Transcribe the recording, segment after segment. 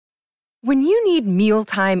When you need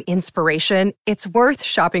mealtime inspiration, it's worth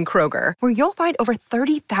shopping Kroger, where you'll find over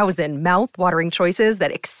 30,000 mouth-watering choices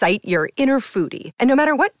that excite your inner foodie. And no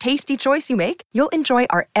matter what tasty choice you make, you'll enjoy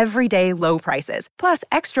our everyday low prices, plus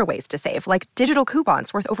extra ways to save, like digital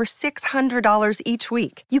coupons worth over $600 each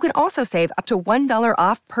week. You can also save up to $1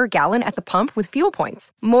 off per gallon at the pump with fuel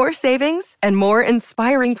points. More savings and more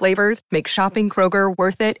inspiring flavors make shopping Kroger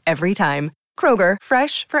worth it every time. Kroger,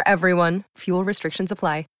 fresh for everyone. Fuel restrictions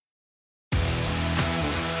apply.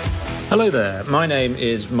 Hello there, my name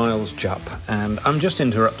is Miles Jupp, and I'm just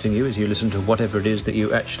interrupting you as you listen to whatever it is that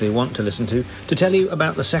you actually want to listen to tell you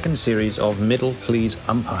about the second series of Middle Please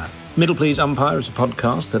Umpire. Middle Please Umpire is a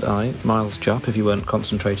podcast that I, Miles Jupp, if you weren't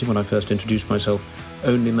concentrating when I first introduced myself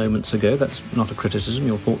only moments ago, that's not a criticism,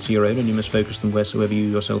 your thoughts are your own and you must focus them wheresoever you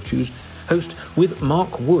yourself choose, host with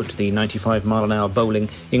Mark Wood, the 95-mile-an-hour bowling,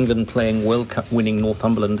 England-playing, World Cup-winning,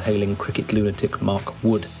 Northumberland-hailing cricket lunatic Mark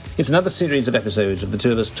Wood. It's another series of episodes of the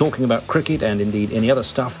two of us talking about cricket and indeed any other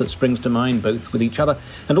stuff that springs to mind, both with each other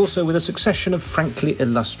and also with a succession of frankly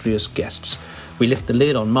illustrious guests. We lift the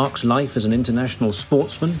lid on Mark's life as an international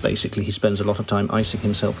sportsman, basically he spends a lot of time icing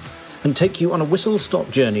himself, and take you on a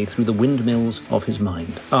whistle-stop journey through the windmills of his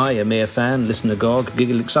mind. I, a mere fan, listen agog,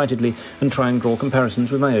 giggle excitedly, and try and draw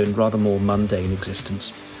comparisons with my own rather more mundane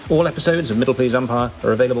existence. All episodes of Middle Please Umpire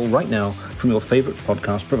are available right now from your favourite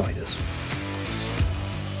podcast providers.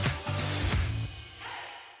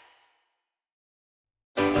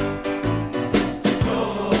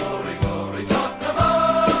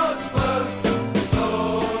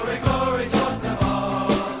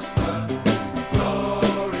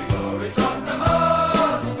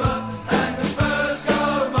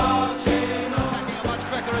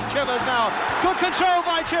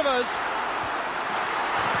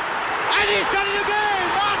 And he's done it again!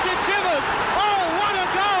 Martin Chivers! Oh, what a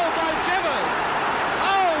goal by Chivers!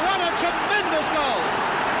 Oh, what a tremendous goal!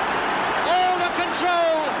 All the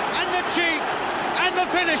control and the cheek and the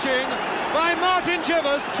finishing by Martin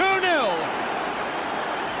Chivers, 2-0.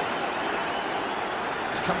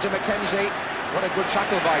 It's come to Mackenzie. What a good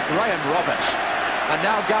tackle by Graham Roberts. And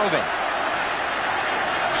now Galvin.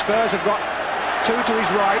 Spurs have got two to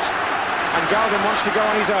his right, and Galvin wants to go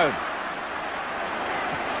on his own.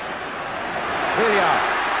 Villiers.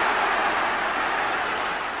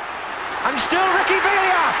 And still Ricky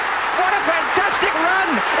Villiers. What a fantastic run.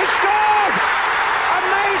 He scored.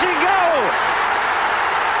 Amazing goal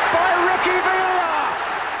by Ricky Villiers.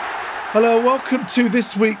 Hello, welcome to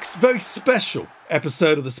this week's very special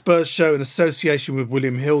episode of the Spurs Show in association with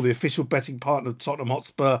William Hill, the official betting partner of Tottenham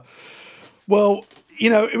Hotspur. Well, you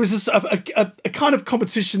know, it was a kind of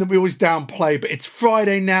competition that we always downplay, but it's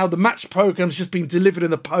Friday now. The match programme's just been delivered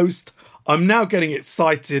in the post. I'm now getting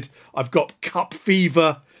excited. I've got cup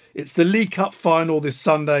fever. It's the League Cup final this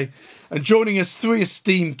Sunday. And joining us, three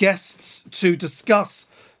esteemed guests to discuss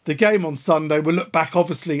the game on Sunday. We'll look back,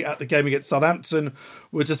 obviously, at the game against Southampton.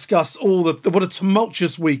 We'll discuss what a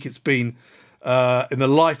tumultuous week it's been in the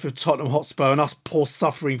life of Tottenham Hotspur and us poor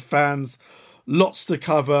suffering fans. Lots to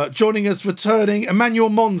cover. Joining us, returning, Emmanuel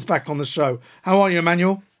Mons back on the show. How are you,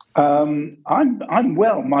 Emmanuel? I'm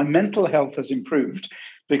well. My mental health has improved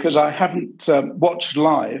because I haven't watched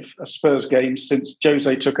live a Spurs game since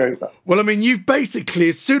Jose took over. Well, I mean, you've basically,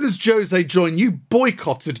 as soon as Jose joined, you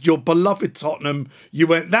boycotted your beloved Tottenham. You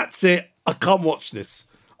went, that's it, I can't watch this.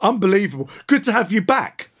 Unbelievable. Good to have you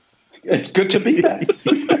back. It's good to be back.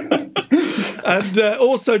 And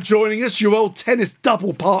also joining us, your old tennis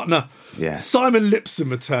double partner, Simon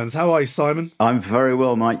Lipson returns. How are you, Simon? I'm very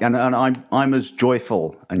well, Mike, and I'm as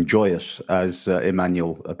joyful and joyous as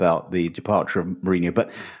Emmanuel about the departure of Mourinho.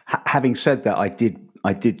 But having said that, I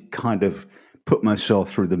did kind of put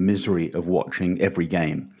myself through the misery of watching every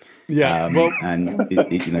game. Yeah, most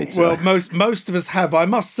of us have. I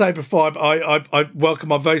must say before I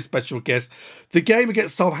welcome our very special guest, the game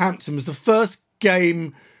against Southampton was the first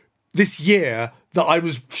game this year that I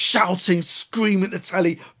was shouting, screaming at the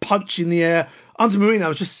telly, punching the air. Under Mourinho, I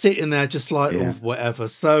was just sitting there, just like, oh, whatever.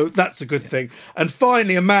 So that's a good thing. And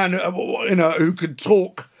finally, a man who could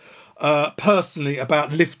talk personally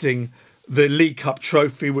about lifting the League Cup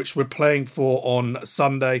trophy, which we're playing for on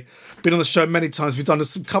Sunday. Been on the show many times. We've done a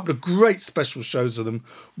couple of great special shows of them.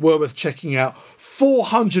 Well worth checking out.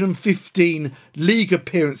 415 league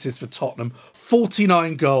appearances for Tottenham.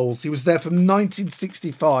 49 goals. He was there from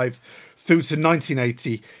 1965 through to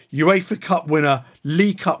 1980. UEFA Cup winner,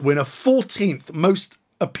 League Cup winner, 14th most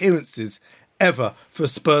appearances ever for a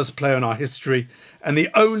Spurs player in our history, and the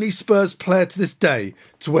only Spurs player to this day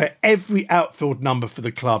to wear every outfield number for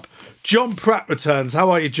the club. John Pratt returns.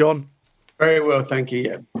 How are you, John? Very well, thank you.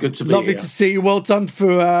 Yeah, good to be Lovely here. to see you. Well done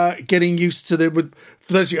for getting used to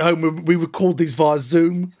for those of you at home, we record these via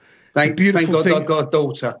Zoom. Thank God I've got a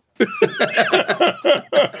daughter.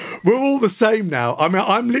 We're all the same now. I mean,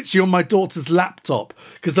 I'm literally on my daughter's laptop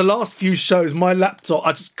because the last few shows, my laptop,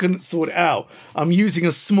 I just couldn't sort it out. I'm using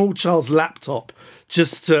a small child's laptop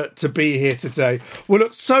just to be here today. Well,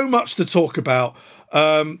 look, so much to talk about.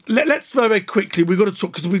 Let's very quickly, we've got to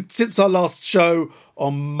talk, because since our last show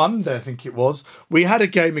on Monday, I think it was, we had a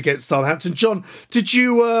game against Southampton. John, did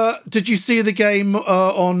you see the game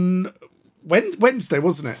on Wednesday,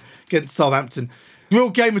 wasn't it, against Southampton? Real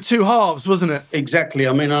game of two halves, wasn't it? Exactly.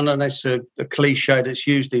 I mean, I know that's a cliche that's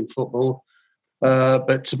used in football,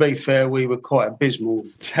 but to be fair, we were quite abysmal.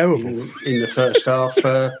 Terrible in the first half.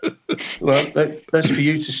 Well, that's for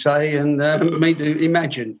you to say and me to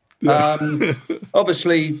imagine.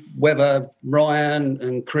 Obviously, Webber, Ryan,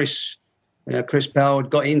 and Chris Powell had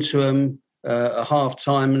got into them at half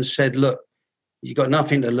time and said, "Look, you've got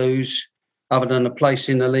nothing to lose other than a place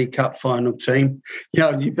in the League Cup final team.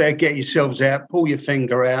 You better get yourselves out, pull your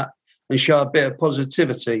finger out, and show a bit of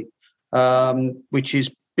positivity," which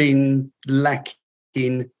has been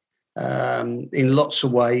lacking in lots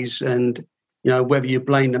of ways. And whether you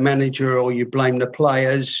blame the manager or you blame the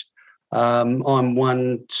players, I'm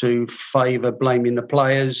one to favour blaming the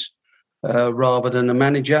players rather than the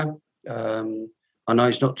manager. I know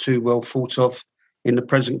he's not too well thought of in the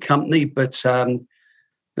present company, but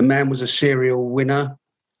the man was a serial winner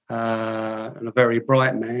and a very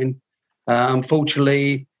bright man.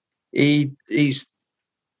 Unfortunately, his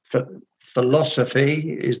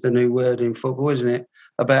philosophy is the new word in football, isn't it?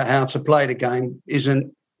 About how to play the game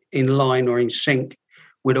isn't in line or in sync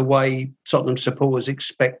with the way Tottenham supporters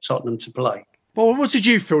expect Tottenham to play. Well, what did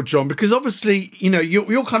you feel, John? Because obviously,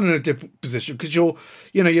 you're kind of in a different position because you're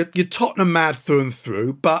Tottenham mad through and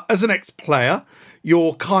through. But as an ex-player,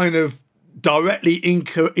 you're kind of directly,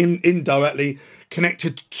 indirectly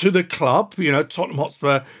connected to the club. Tottenham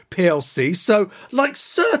Hotspur PLC. So, like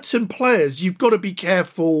certain players, you've got to be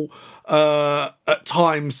careful at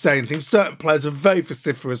times saying things. Certain players are very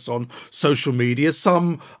vociferous on social media.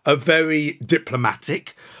 Some are very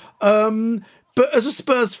diplomatic. But as a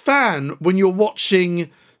Spurs fan, when you're watching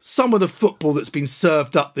some of the football that's been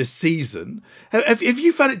served up this season, have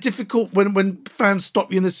you found it difficult when fans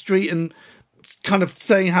stop you in the street and kind of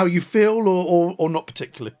saying how you feel, or not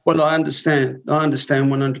particularly? Well, I understand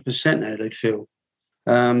 100% how they feel.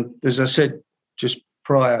 As I said just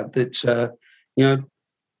prior, that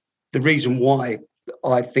the reason why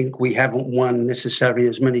I think we haven't won necessarily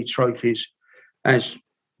as many trophies as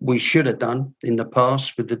we should have done in the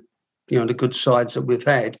past with the good sides that we've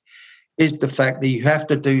had is the fact that you have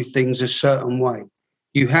to do things a certain way.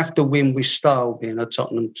 You have to win with style, being a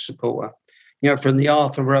Tottenham supporter. From the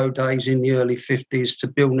Arthur Rowe days in the early 50s to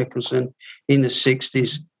Bill Nicholson in the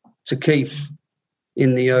 60s to Keith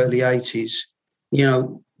in the early 80s.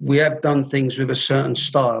 We have done things with a certain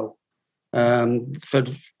style. We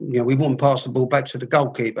wouldn't pass the ball back to the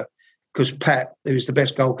goalkeeper because Pat, who was the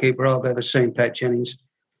best goalkeeper I've ever seen, Pat Jennings,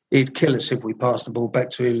 he'd kill us if we passed the ball back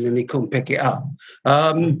to him and he couldn't pick it up.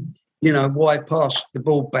 Why pass the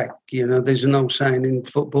ball back? There's an old saying in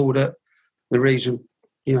football that the reason,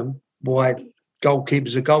 why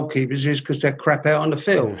goalkeepers are goalkeepers is because they're crap out on the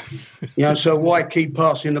field. So why keep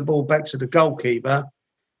passing the ball back to the goalkeeper,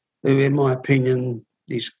 who, in my opinion,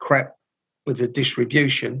 is crap with the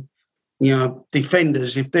distribution?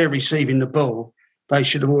 Defenders, if they're receiving the ball, they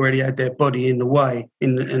should have already had their body in the way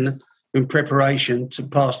in preparation to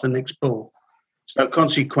pass the next ball. So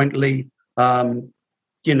consequently, I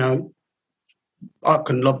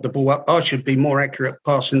can lob the ball up. I should be more accurate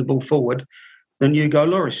passing the ball forward than Hugo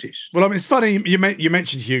Lloris is. Well, I mean, it's funny you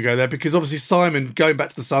mentioned Hugo there because obviously Simon, going back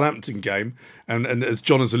to the Southampton game, and as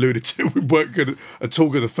John has alluded to, we weren't good at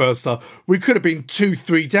all in the first half. We could have been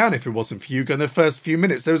 2-3 down if it wasn't for Hugo in the first few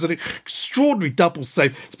minutes. There was an extraordinary double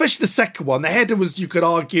save, especially the second one. The header was, you could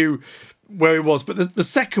argue, where he was, but the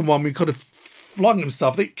second one, we could have flung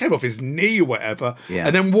himself. It came off his knee or whatever. Yeah.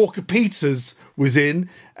 And then Walker Peters was in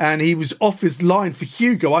and he was off his line for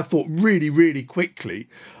Hugo, I thought, really, really quickly.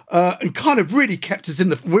 And kind of really kept us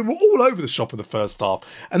in we were all over the shop in the first half.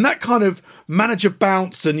 And that kind of manager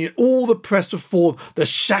bounce and all the press before, the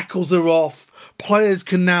shackles are off, players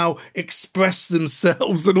can now express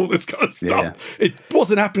themselves and all this kind of stuff. Yeah. It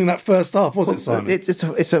wasn't happening in that first half, was it, Simon?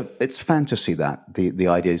 It's fantasy, that the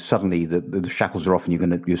idea is suddenly the shackles are off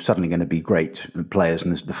and you're suddenly going to be great players,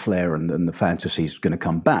 and the flair and the fantasy is going to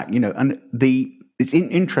come back. And it's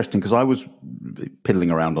interesting because I was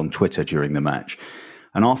piddling around on Twitter during the match.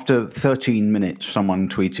 And after 13 minutes, someone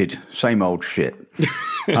tweeted, "Same old shit."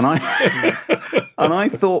 and I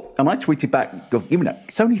tweeted back,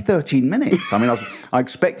 it's only 13 minutes. I mean, I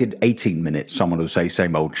expected 18 minutes someone would say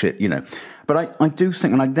 "same old shit," But I do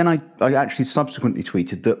think, and I actually subsequently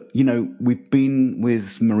tweeted that, we've been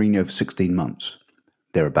with Mourinho for 16 months,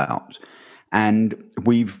 thereabouts, and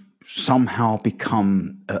we've somehow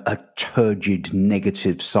become a turgid,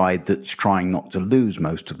 negative side that's trying not to lose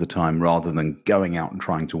most of the time rather than going out and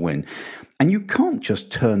trying to win. And you can't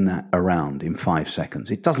just turn that around in 5 seconds.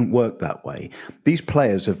 It doesn't work that way. These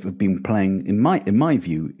players have been playing, in my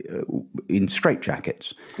view, in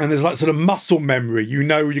straitjackets. And there's like sort of muscle memory. You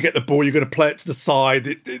get the ball, you're going to play it to the side.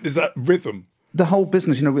 There's that rhythm. The whole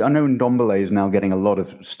business, I know Ndombele is now getting a lot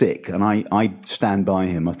of stick, and I stand by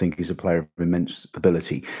him. I think he's a player of immense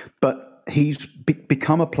ability. But he's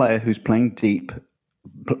become a player who's playing deep,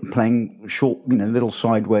 playing short, little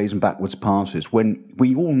sideways and backwards passes, when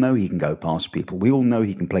we all know he can go past people. We all know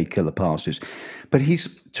he can play killer passes. But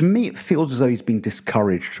to me, it feels as though he's been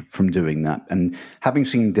discouraged from doing that. And having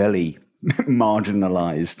seen Delhi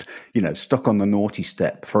marginalised, stuck on the naughty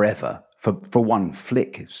step forever, for one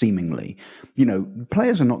flick, seemingly,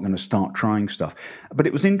 players are not going to start trying stuff. But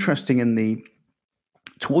it was interesting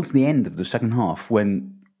towards the end of the second half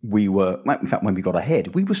when when we got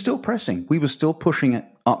ahead, we were still pressing. We were still pushing it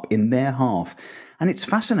up in their half. And it's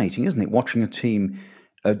fascinating, isn't it, watching a team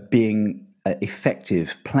being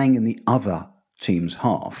effective, playing in the other team's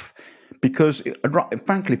half. Because,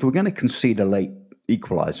 frankly, if we're going to concede a late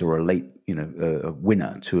equaliser or a late, a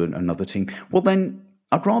winner to another team, well, then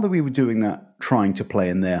I'd rather we were doing that trying to play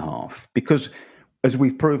in their half, because as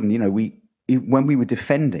we've proven, when we were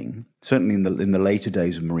defending, certainly in the later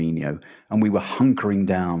days of Mourinho, and we were hunkering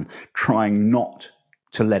down, trying not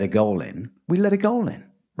to let a goal in, we let a goal in,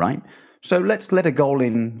 right? So let's let a goal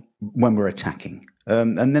in when we're attacking.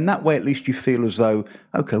 And then that way, at least you feel as though,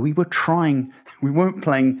 okay, we weren't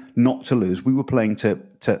playing not to lose, we were playing to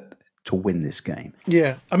win this game.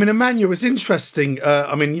 Yeah, I mean, Emmanuel, it's interesting.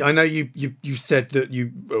 I know you said that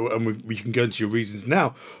and we can go into your reasons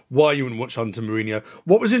now why you wouldn't watch under Mourinho.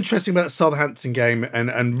 What was interesting about the Southampton game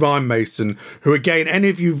and Ryan Mason, who, again, any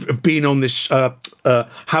of you have been on this,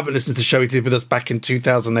 haven't listened to the show he did with us back in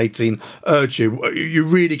 2018, urge you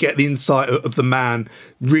really get the insight of the man.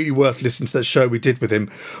 Really worth listening to that show we did with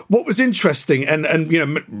him. What was interesting, and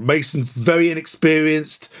Mason's very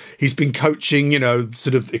inexperienced. He's been coaching,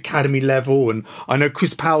 sort of academy level, and I know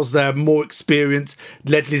Chris Powell's there, more experience.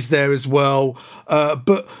 Ledley's there as well,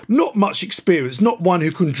 but not much experience. Not one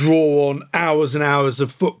who can draw on hours and hours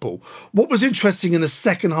of football. What was interesting in the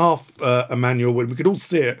second half, Emmanuel, when we could all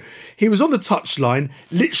see it, he was on the touchline,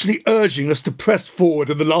 literally urging us to press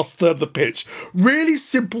forward in the last third of the pitch. Really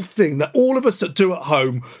simple thing that all of us that do at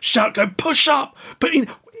home shout, go, push up, but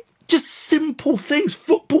just simple things.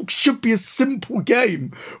 Football should be a simple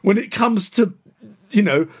game when it comes to,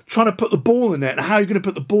 trying to put the ball in net and how you're going to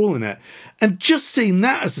put the ball in net. And just seeing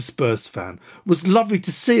that as a Spurs fan was lovely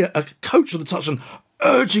to see a coach on the touchline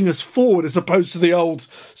urging us forward, as opposed to the old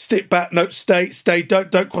stick back, no, stay,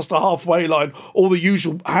 don't cross the halfway line, all the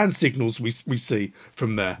usual hand signals we see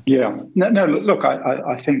from there. Yeah, no. Look,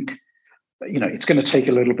 I think it's going to take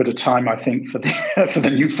a little bit of time, I think, for the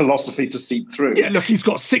new philosophy to seep through. Yeah, look, he's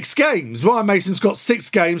got 6 games. Ryan Mason's got 6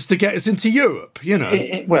 games to get us into Europe.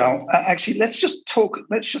 Actually, let's just talk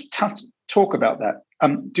about that.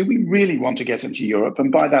 Do we really want to get into Europe?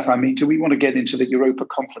 And by that I mean, do we want to get into the Europa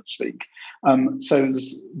Conference League? So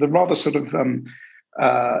the rather sort of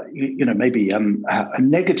maybe a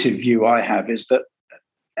negative view I have is that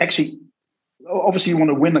actually, obviously, you want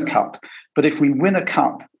to win a cup, but if we win the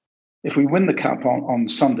cup on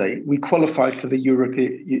Sunday, we qualify for the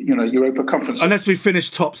Europa Conference. Unless we finish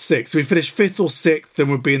top 6. We finish 5th or 6th, then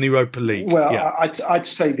we'll be in the Europa League. Well, yeah. I'd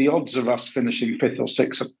say the odds of us finishing 5th or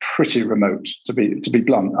 6th are pretty remote, to be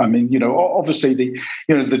blunt. I mean, obviously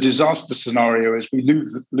the disaster scenario is we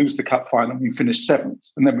lose the cup final and we finish 7th,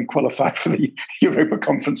 and then we qualify for the Europa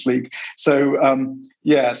Conference League. So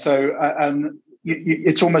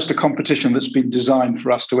it's almost a competition that's been designed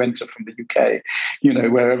for us to enter from the UK,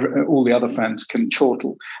 where all the other fans can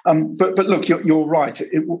chortle. But look, you're right.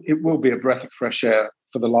 It will be a breath of fresh air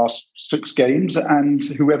for the last 6 games, and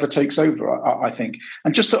whoever takes over, I think.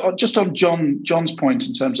 And just on John's point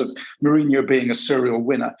in terms of Mourinho being a serial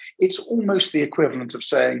winner, it's almost the equivalent of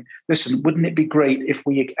saying, listen, wouldn't it be great if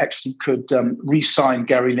we actually could re-sign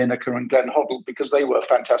Gary Lineker and Glenn Hoddle, because they were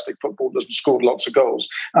fantastic footballers and scored lots of goals.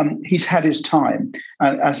 He's had his time,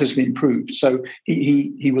 as has been proved. So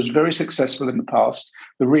he was very successful in the past.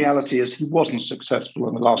 The reality is he wasn't successful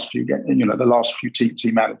in the last few games, the last few teams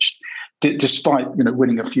he managed. despite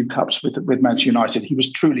winning a few cups with Manchester United, he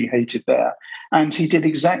was truly hated there, and he did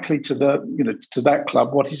exactly to that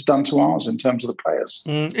club what he's done to ours in terms of the players.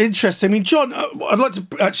 Interesting. I mean, John, I'd like to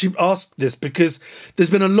actually ask this because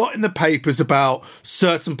there's been a lot in the papers about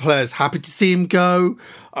certain players happy to see him go.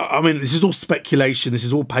 I mean, this is all speculation. This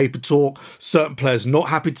is all paper talk. Certain players not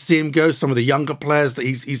happy to see him go. Some of the younger players that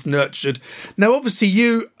he's nurtured. Now, obviously,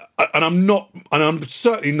 you and I'm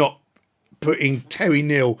certainly not putting Terry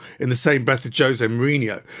Neill in the same breath as Jose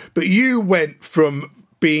Mourinho, but you went from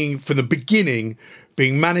the beginning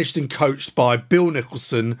being managed and coached by Bill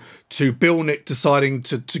Nicholson to Bill Nick deciding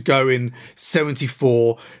to go in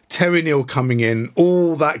 74, Terry Neill coming in,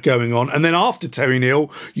 all that going on. And then after Terry Neill,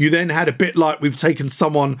 you then had a bit like we've taken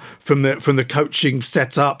someone from the coaching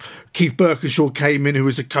setup. Keith Birkinshaw came in, who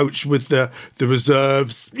was a coach with the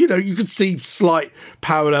reserves. You could see slight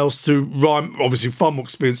parallels to Ryan, obviously far more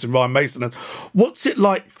experience than Ryan Mason. What's it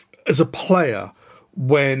like as a player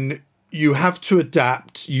when you have to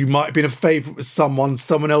adapt? You might have been a favourite with someone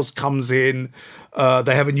else comes in,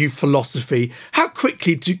 they have a new philosophy. How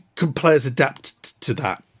quickly can players adapt to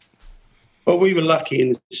that? Well, we were lucky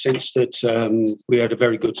in the sense that we had a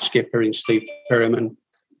very good skipper in Steve Perryman.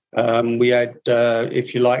 We had,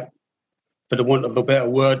 if you like, for the want of a better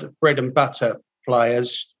word, bread and butter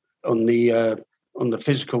players on the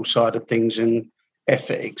physical side of things and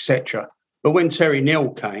effort, etc. But when Terry Neill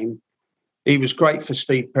came, he was great for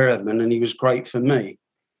Steve Perryman and he was great for me,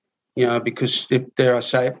 because, dare I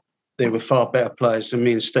say it, there were far better players than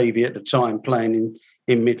me and Stevie at the time playing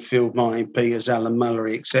in midfield, Martin Peters, Alan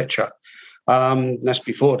Mullery, etc. That's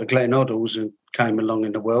before the Glenn Hoddles came along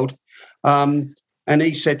in the world. And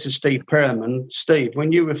he said to Steve Perryman, Steve,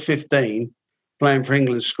 when you were 15 playing for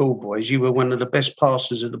England schoolboys, you were one of the best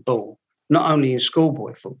passers of the ball, not only in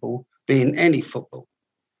schoolboy football, but in any football.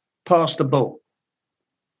 Pass the ball.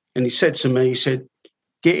 And he said to me,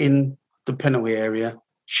 get in the penalty area,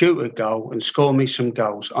 shoot a goal and score me some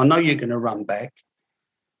goals. I know you're going to run back,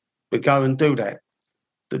 but go and do that.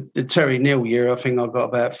 The Terry Neill year, I think I got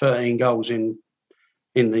about 13 goals in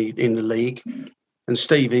the league. And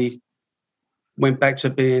Stevie went back to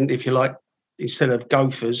being, if you like, instead of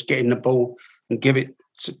gophers, getting the ball and give it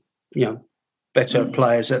to, better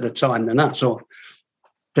players at the time than us, or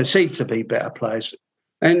perceived to be better players.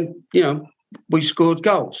 And, we scored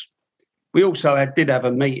goals. We also did have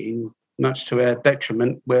a meeting, much to our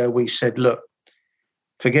detriment, where we said, look,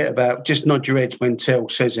 forget about, just nod your heads when Tell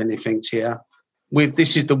says anything to you.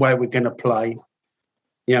 This is the way we're going to play.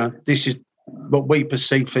 This is what we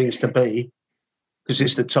perceive things to be, because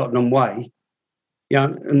it's the Tottenham way.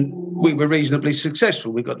 And we were reasonably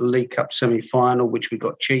successful. We got the League Cup semi-final, which we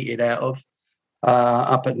got cheated out of,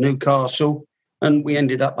 up at Newcastle, and we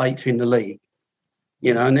ended up 8th in the league.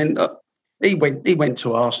 And then he went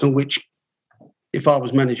to Arsenal, which, if I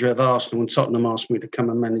was manager of Arsenal and Tottenham asked me to come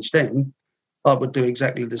and manage them, I would do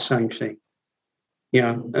exactly the same thing.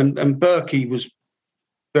 And Berkey was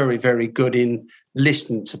very, very good in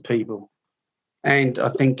listening to people. And I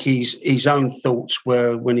think his own thoughts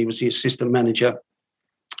were, when he was the assistant manager,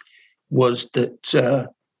 was that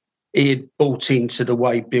he had bought into the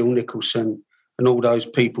way Bill Nicholson and all those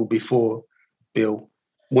people before Bill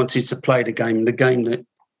wanted to play the game that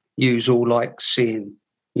use all like seeing,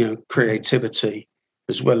 creativity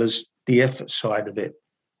as well as the effort side of it.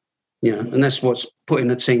 And that's what's putting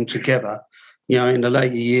the team together. In the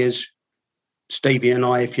later years, Stevie and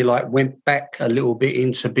I, if you like, went back a little bit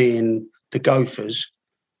into being the gophers,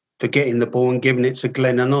 for getting the ball and giving it to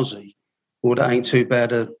Glenn and Ozzy. Well, that ain't too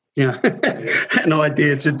bad an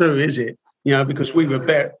idea to do, is it? Because we were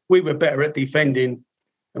better at defending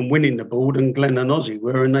and winning the ball than Glenn and Ozzy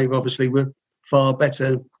were, and they obviously were far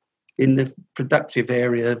better in the productive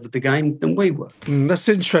area of the game than we were. That's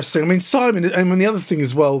interesting. I mean, Simon, and the other thing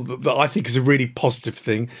as well that I think is a really positive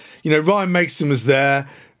thing, Ryan Mason was there,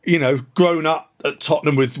 grown up at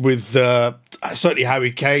Tottenham with certainly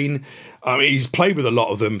Harry Kane. I mean, he's played with a lot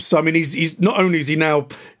of them. So, I mean, he's not only is he now,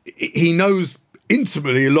 he knows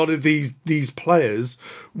intimately a lot of these players,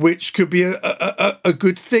 which could be a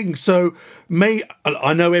good thing. So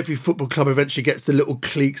I know every football club eventually gets the little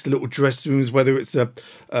cliques, the little dressing rooms, whether it's a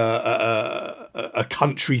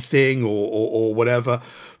country thing or whatever.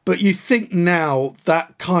 But you think now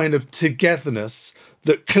that kind of togetherness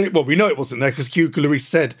well, we know it wasn't there because Hugo Lloris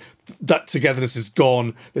said that togetherness is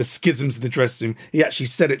gone. There's schisms in the dressing room. He actually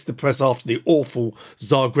said it to the press after the awful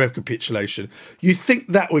Zagreb capitulation. You think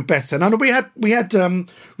that would be better? And I know we had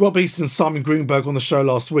Rob Easton and Simon Greenberg on the show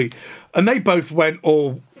last week, and they both went,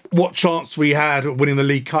 what chance we had of winning the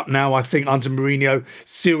League Cup now, I think under Mourinho,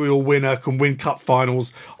 serial winner, can win cup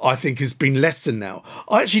finals, I think has been lessened now.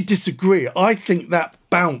 I actually disagree. I think that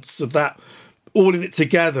bounce of that all in it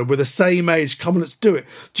together with the same age, come on, let's do it.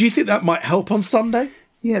 Do you think that might help on Sunday?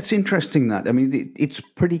 Yeah, it's interesting that. I mean, it's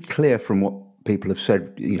pretty clear from what people have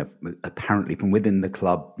said, apparently from within the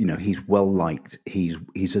club, he's well liked,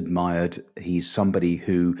 he's admired, he's somebody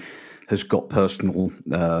who has got personal,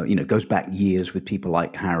 goes back years with people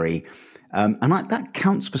like Harry, and that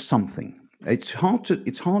counts for something. It's hard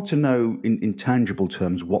to know in tangible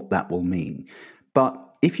terms what that will mean,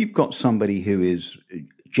 but if you've got somebody who is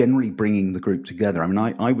generally bringing the group together, I mean,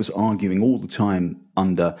 I was arguing all the time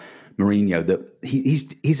under Mourinho that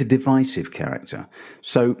he's a divisive character.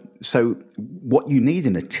 So what you need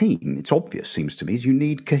in a team, it's obvious, seems to me, is you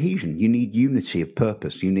need cohesion, you need unity of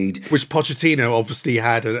purpose, you need, which Pochettino obviously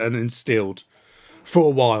had and instilled for a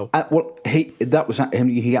while. He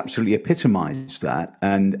absolutely epitomised that,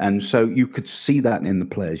 and so you could see that in the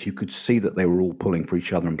players. You could see that they were all pulling for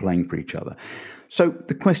each other and playing for each other. So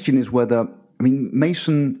the question is whether, I mean,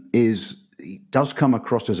 Mason does come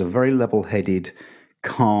across as a very level-headed,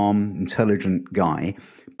 calm, intelligent guy,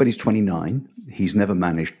 but he's 29. He's never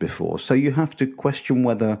managed before. So you have to question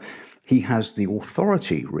whether he has the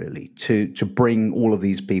authority, really, to bring all of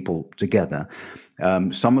these people together.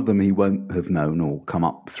 Some of them he won't have known or come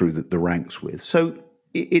up through the ranks with. So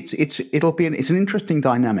it's an interesting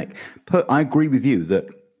dynamic. I agree with you that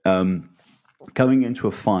going into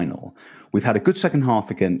a final, we've had a good second half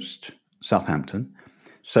against Southampton.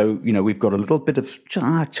 So, we've got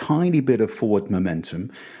a tiny bit of forward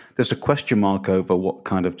momentum. There's a question mark over what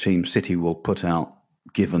kind of team City will put out,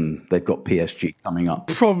 given they've got PSG coming up.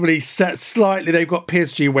 Probably set slightly. They've got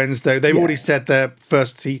PSG Wednesday. They've already said their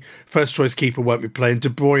first choice keeper won't be playing. De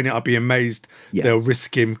Bruyne, I'd be amazed they'll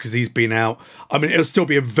risk him because he's been out. I mean, it'll still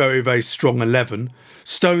be a very, very strong 11.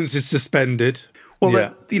 Stones is suspended.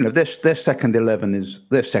 Well, their second 11 is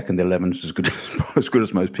as good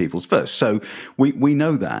as most people's first. So we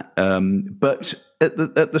know that. But at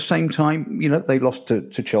the same time, they lost to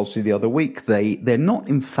Chelsea the other week. They're not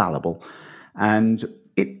infallible, and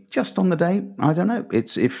it just on the day, I don't know.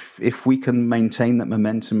 It's if we can maintain that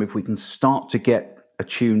momentum, if we can start to get a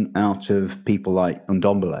tune out of people like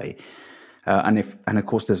Ndombele. And of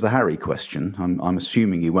course there's the Harry question. I'm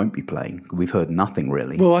assuming he won't be playing. We've heard nothing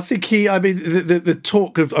really. Well, I think the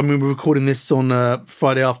talk of, we're recording this on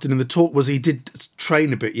Friday afternoon. The talk was he did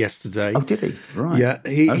train a bit yesterday. Oh, did he? Right. Yeah,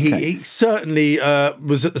 he certainly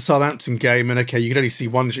was at the Southampton game, and you could only see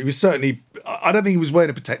one. He was certainly, I don't think he was wearing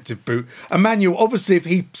a protective boot. Emmanuel, obviously, if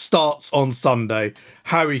he starts on Sunday,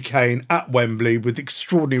 Harry Kane at Wembley with the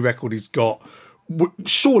extraordinary record he's got,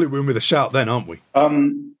 surely we're in with a shout then, aren't we?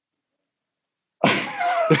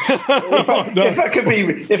 If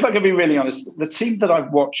I could be really honest, the team that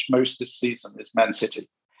I've watched most this season is Man City,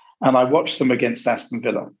 and I watched them against Aston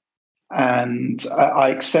Villa, and I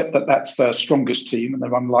accept that that's their strongest team, and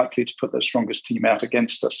they're unlikely to put their strongest team out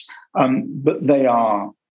against us. But they are,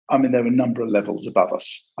 they're a number of levels above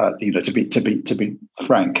us, to be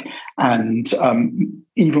frank. And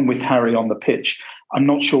even with Harry on the pitch, I'm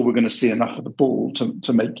not sure we're going to see enough of the ball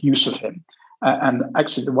to make use of him. And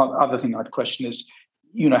actually, the one other thing I'd question is,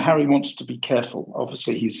 Harry wants to be careful.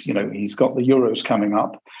 Obviously, he's got the Euros coming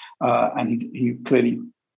up, and he clearly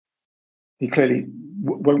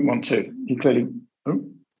won't want to. He clearly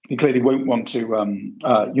won't want to,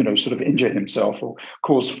 sort of injure himself or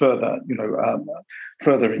cause further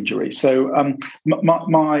injury. So,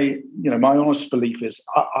 my honest belief is,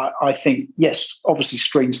 I think yes, obviously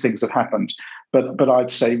strange things have happened, but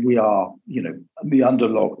I'd say we are, the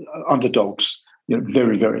underdogs,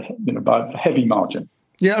 very, very, by a heavy margin.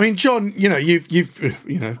 Yeah, John, you've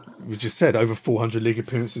we just said over 400 league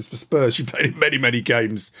appearances for Spurs. You played in many, many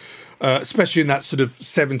games, especially in that sort of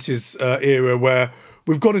 70s era where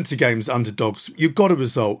we've got into games underdogs. You've got a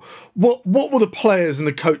result. What will the players and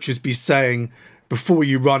the coaches be saying before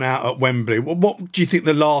you run out at Wembley? What do you think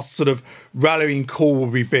the last sort of rallying call will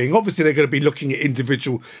be being? Obviously, they're going to be looking at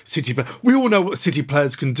individual City players. We all know what City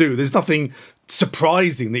players can do. There's nothing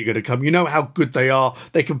surprising that you're going to come. You know how good they are.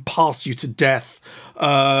 They can pass you to death.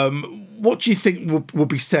 What do you think will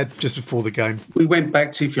be said just before the game? We went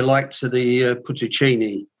back to, if you like, to the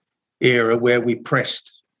Pochettino era where we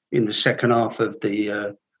pressed in the second half of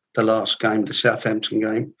the last game, the Southampton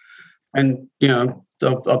game. And,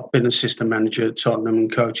 I've been assistant manager at Tottenham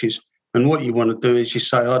and coaches. And what you want to do is you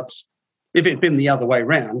say, if it had been the other way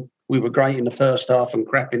round, we were great in the first half and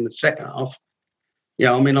crap in the second half.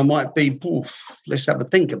 I might be, let's have a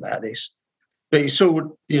think about this. But it's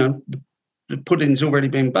all, the pudding's already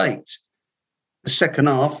been baked. The second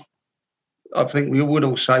half, I think we would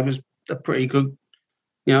all say, was a pretty good,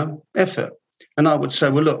 effort. And I would say,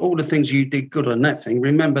 well, look, all the things you did good on that thing,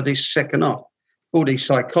 remember this second half. All these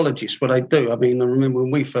psychologists, what they do. I mean, I remember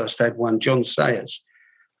when we first had one, John Sayers,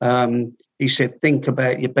 he said, think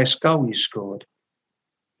about your best goal you scored.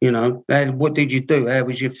 What did you do? How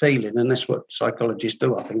was you feeling? And that's what psychologists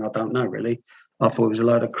do, I think. I don't know, really. I thought it was a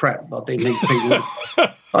load of crap. I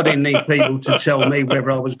didn't need people to tell me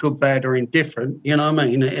whether I was good, bad or indifferent. You know what I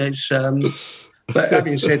mean? It's but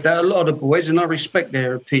having said that, a lot of boys, and I respect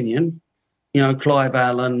their opinion, Clive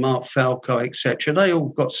Allen, Mark Falco, etc., they all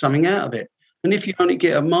got something out of it. And if you only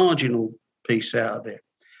get a marginal piece out of it,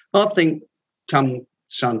 I think come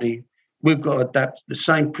Sunday, we've got to adapt the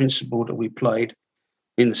same principle that we played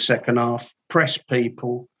in the second half. Press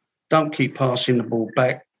people, don't keep passing the ball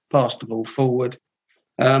back, pass the ball forward.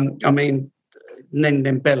 Nendembele,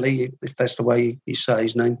 if that's the way you say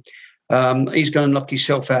his name, he's going to knock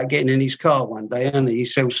himself out getting in his car one day, and he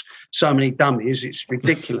sells so many dummies, it's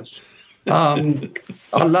ridiculous. I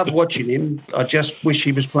love watching him. I just wish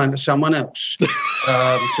he was playing for someone else,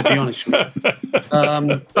 to be honest with you.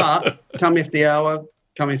 But cometh the hour,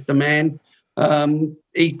 cometh the man.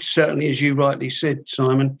 He certainly, as you rightly said,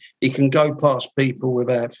 Simon, he can go past people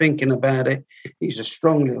without thinking about it. He's a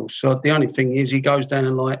strong little sod. The only thing is he goes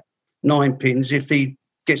down like 9 pins if he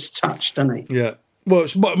gets touched, doesn't he? Yeah. Well,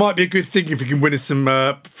 it might be a good thing if you can win us some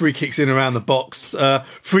free kicks in around the box.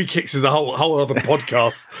 Free kicks is a whole other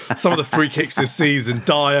podcast. Some of the free kicks this season,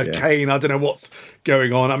 Dyer, Kane, I don't know what's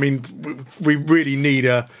going on. I mean, we really need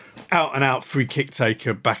a out-and-out free kick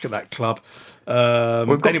taker back at that club.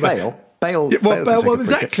 We've got Bale. Bale,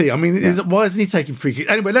 exactly. I mean, why isn't he taking free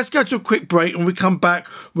kicks? Anyway, let's go to a quick break. When we come back,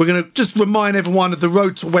 we're going to just remind everyone of the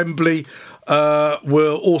road to Wembley.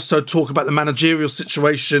 We'll also talk about the managerial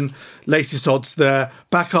situation, latest odds there.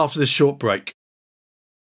 Back after this short break.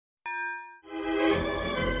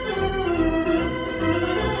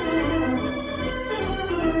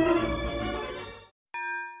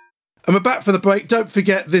 And we're back for the break. Don't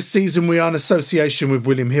forget, this season we are in association with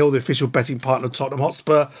William Hill, the official betting partner of Tottenham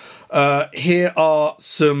Hotspur. Here are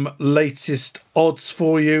some latest odds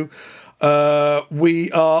for you.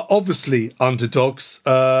 We are obviously underdogs.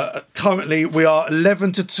 Currently, we are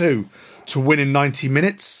 11-2 to win in 90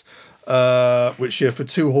 minutes, which for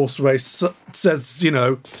 2-horse race says,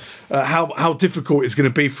 how difficult it's going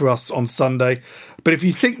to be for us on Sunday. But if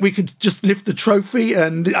you think we could just lift the trophy,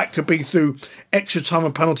 and that could be through extra time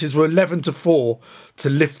and penalties, we're 11-4 to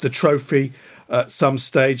lift the trophy at some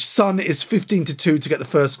stage. Son is 15-2 to get the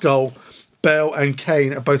first goal. Bale and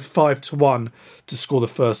Kane are both 5-1 to score the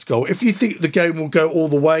first goal. If you think the game will go all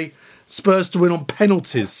the way, Spurs to win on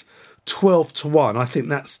penalties, 12-1. I think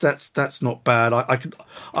that's not bad.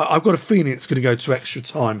 I've got a feeling it's going to go to extra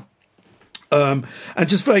time. And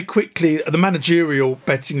just very quickly, the managerial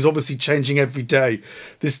betting is obviously changing every day.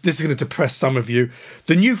 This is going to depress some of you.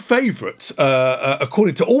 The new favourite,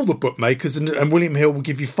 according to all the bookmakers, and William Hill will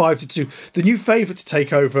give you 5-2. The new favourite to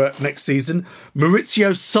take over next season,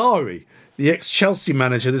 Maurizio Sarri, the ex-Chelsea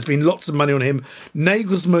manager. There's been lots of money on him.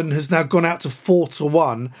 Nagelsmann has now gone out to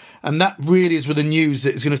 4-1, and that really is with the news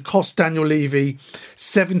that it's going to cost Daniel Levy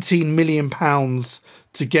 £17 million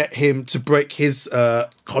to get him to break his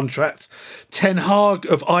contract. Ten Hag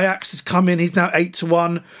of Ajax has come in. He's now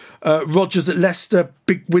 8-1. Rodgers at Leicester,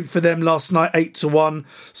 big win for them last night, 8-1.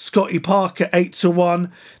 Scotty Parker,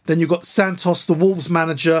 8-1. Then you've got Santos, the Wolves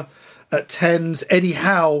manager, at 10s. Eddie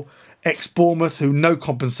Howe, ex-Bournemouth, who no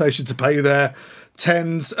compensation to pay there,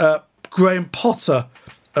 10s. Graham Potter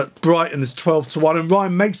at Brighton is 12-1. And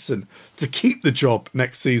Ryan Mason to keep the job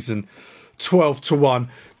next season, 12-1.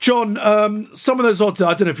 John, some of those odds,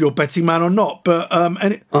 I don't know if you're a betting man or not, but I'm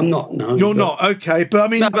not. No, you're not. Okay, but I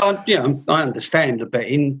mean, I understand the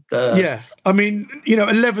betting. I mean,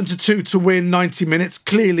 11-2 to win 90 minutes.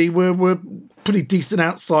 Clearly, we're pretty decent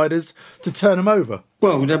outsiders to turn them over.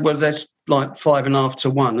 Well, that's like 5.5 to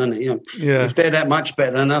 1, isn't it? If they're that much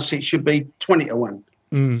better than us, it should be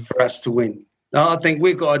 20-1 for us to win. I think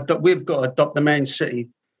we've got to adopt the Man City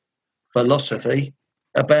philosophy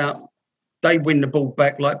about. They win the ball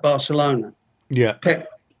back like Barcelona. Yeah. Pep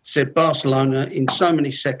said Barcelona in so many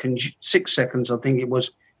seconds, 6 seconds, I think it was,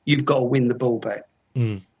 you've got to win the ball back.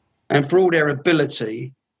 And for all their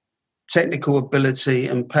ability, technical ability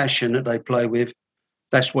and passion that they play with,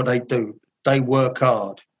 that's what they do. They work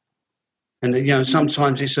hard. And,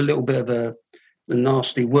 sometimes it's a little bit of a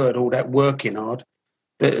nasty word, all that working hard.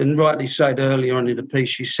 But, and rightly said earlier on in the piece,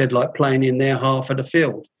 she said like playing in their half of the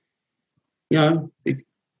field.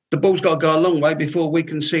 The ball's got to go a long way before we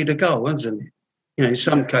can see the goal, hasn't it? in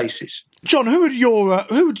some cases. John, who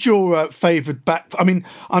would your favoured back? I mean,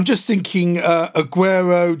 I'm just thinking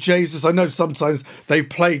Aguero, Jesus. I know sometimes they've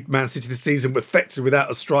played Man City this season effectively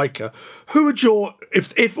without a striker. Who would your,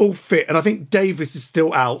 if all fit, and I think Davis is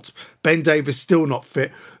still out, Ben Davis still not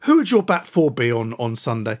fit. Who would your back four be on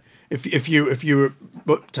Sunday if you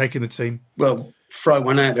were taking the team? Well, throw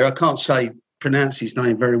one out there. I can't pronounce his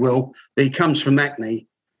name very well, but he comes from Hackney.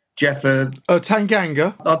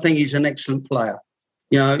 Tanganga. I think he's an excellent player.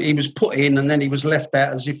 He was put in and then he was left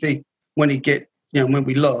out as if when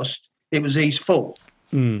we lost, it was his fault.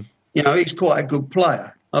 He's quite a good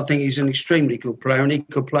player. I think he's an extremely good player and he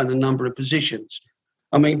could play in a number of positions.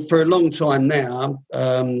 I mean, for a long time now,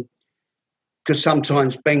 because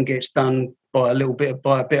sometimes Ben gets done by a bit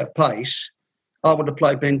of pace, I would have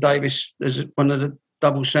played Ben Davis as one of the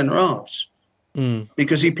double centre halves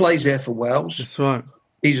because he plays there for Wales. That's right.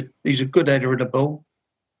 He's a good header of the ball.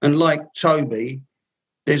 And like Toby,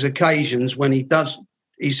 there's occasions when he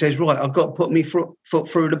says, right, I've got to put my foot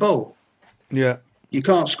through the ball. Yeah. You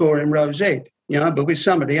can't score in Rose Head, but with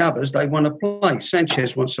some of the others, they want to play.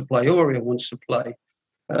 Sanchez wants to play. Aurier wants to play.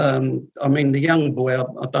 The young boy,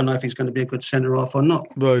 I don't know if he's going to be a good centre-half or not.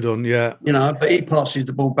 Rodon, yeah. But he passes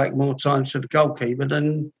the ball back more times to the goalkeeper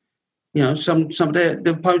than some of the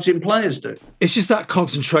opposing players do. It's just that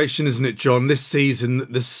concentration, isn't it, John? This season,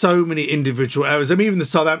 there's so many individual errors. I mean, even the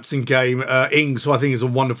Southampton game, Ings, who I think is a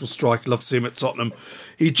wonderful striker, love to see him at Tottenham,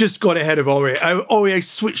 he just got ahead of Aurier. Aurier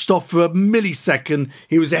switched off for a millisecond.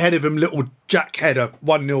 He was ahead of him, little Jack header,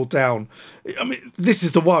 1-0 down. I mean, this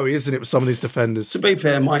is the worry, isn't it, with some of these defenders? To be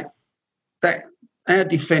fair, Mike, that our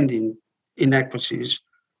defending inadequacies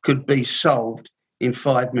could be solved in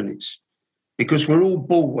 5 minutes. Because we're all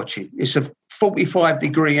ball watching. It's a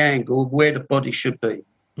 45-degree angle of where the body should be.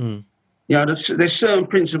 There's certain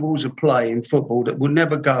principles of play in football that will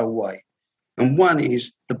never go away. And one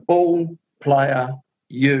is the ball, player,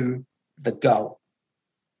 you, the goal.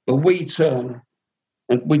 But we turn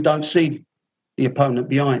and we don't see the opponent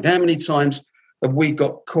behind. How many times have we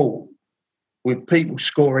got caught with people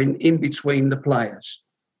scoring in between the players?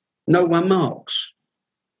 No one marks.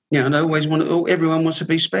 And everyone wants to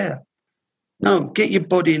be spare. No, get your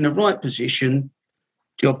body in the right position,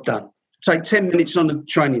 job done. Take 10 minutes on the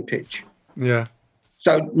training pitch. Yeah.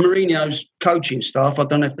 So Mourinho's coaching staff, I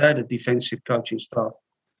don't know if they had a defensive coaching staff.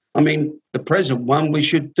 I mean, the present one, we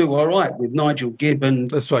should do all right with Nigel Gibb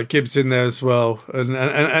and... That's right, Gibb's in there as well. And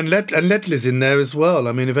Ledley's in there as well.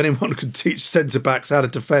 I mean, if anyone could teach centre-backs how to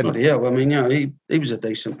defend... Yeah, well, I mean, he was a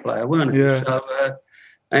decent player, weren't he? Yeah. So,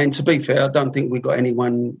 and to be fair, I don't think we've got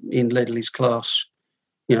anyone in Ledley's class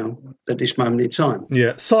at this moment in time.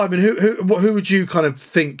 Yeah. Simon, who would you kind of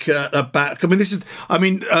think back? I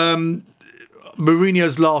mean,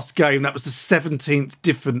 Mourinho's last game, that was the 17th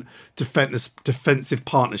different defensive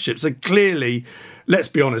partnership. So clearly, let's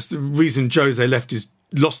be honest, the reason Jose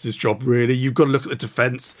lost his job, really, you've got to look at the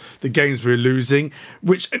defence, the games we were losing,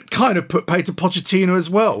 which kind of put pay to Pochettino as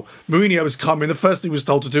well. Mourinho was coming, the first thing he was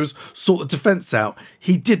told to do was sort the defence out.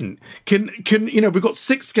 He didn't. We've got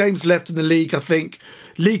 6 games left in the league, I think,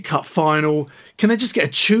 League Cup final. Can they just get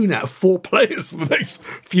a tune out of 4 players for the next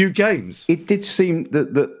few games? It did seem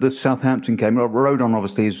that the Southampton game, Rodon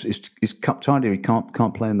obviously is cup tied. He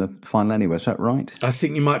can't play in the final anyway. Is that right? I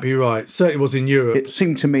think you might be right. Certainly was in Europe. It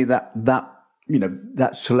seemed to me that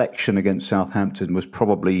selection against Southampton was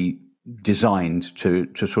probably designed to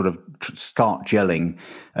sort of start gelling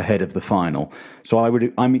ahead of the final. So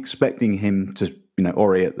I'm expecting him to,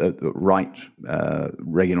 Aurier at the right,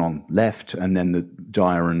 Reguilon left, and then the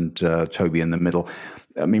Dyer and Toby in the middle.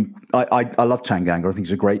 I mean, I love Tanganga. I think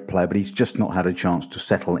he's a great player, but he's just not had a chance to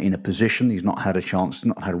settle in a position. He's not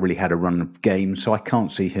really had a run of games. So I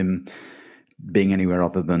can't see him being anywhere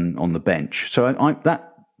other than on the bench. So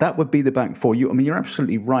that would be the back four. You're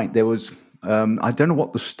absolutely right. There was, I don't know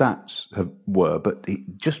what the stats were, but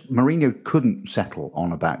Mourinho couldn't settle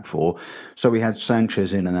on a back four. So we had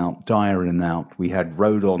Sanchez in and out, Dyer in and out. We had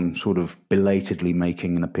Rodon sort of belatedly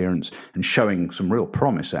making an appearance and showing some real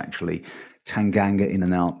promise, actually. Tanganga in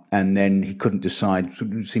and out. And then he couldn't decide.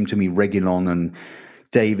 It seemed to me Reguilon and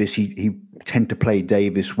Davis, he tended to play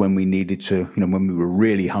Davis when we needed to, when we were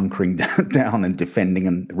really hunkering down and defending,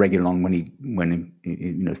 and Reguilon when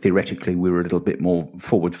theoretically we were a little bit more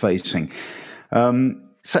forward facing.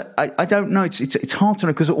 So I don't know. It's hard to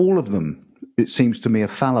know because all of them, it seems to me, are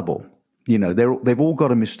fallible. They've all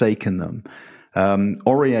got a mistake in them.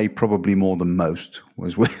 Aurier probably more than most,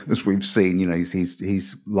 as we've seen.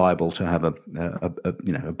 He's liable to have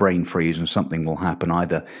a brain freeze and something will happen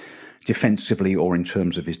either defensively or in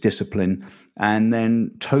terms of his discipline. And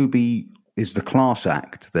then Toby is the class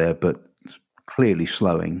act there, but clearly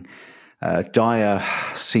slowing. Dyer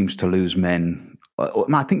seems to lose men.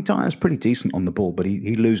 I think Dyer's pretty decent on the ball, but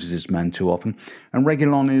he loses his man too often. And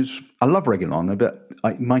Reguilón I love Reguilón, but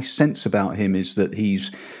my sense about him is that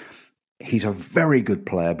he's a very good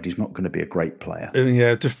player, but he's not going to be a great player.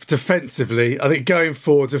 Yeah, defensively, I think going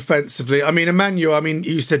forward defensively. I mean, Emmanuel,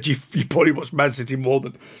 you said you probably watched Man City more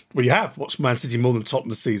than... Well, you have watched Man City more than Tottenham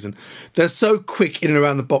this season. They're so quick in and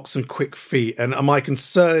around the box and quick feet. And my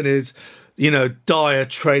concern is, Dyer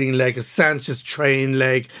training leg, a Sanchez training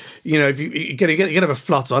leg. If you're going to have a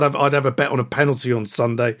flutter, I'd have a bet on a penalty on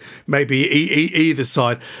Sunday, maybe either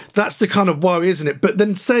side. That's the kind of worry, isn't it? But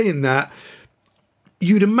then saying that,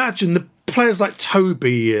 you'd imagine the players like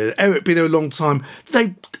Toby and Eric been there a long time,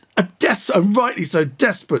 they are rightly so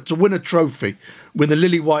desperate to win a trophy with the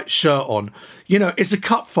lily white shirt on. It's a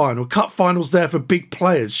cup final. Cup final's there for big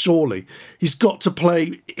players, surely. He's got to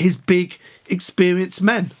play his big, experienced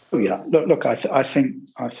men. Oh, yeah. Look, I think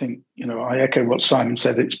I echo what Simon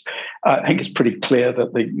said. I think it's pretty clear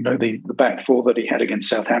that the back four that he had against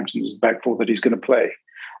Southampton is the back four that he's going to play.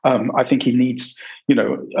 I think he needs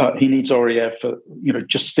Aurier for,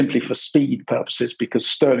 just simply for speed purposes, because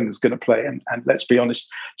Sterling is going to play. And let's be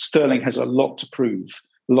honest, Sterling has a lot to prove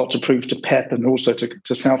to Pep and also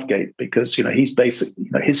to Southgate, because, he's basically,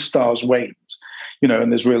 his star's waned,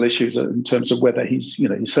 and there's real issues in terms of whether he's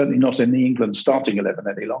certainly not in the England starting 11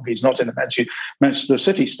 any longer. He's not in the Manchester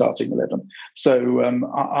City starting 11. So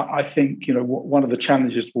I think, one of the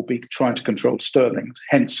challenges will be trying to control Sterling.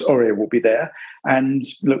 Hence, Aurier will be there. And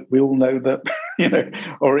look, we all know that,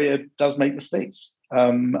 Aurier does make mistakes.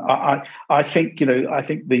 I think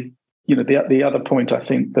the other point I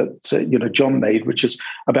think that, John made, which is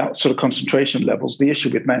about sort of concentration levels. The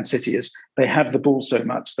issue with Man City is they have the ball so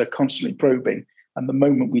much, they're constantly probing. And the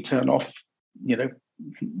moment we turn off,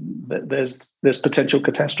 there's potential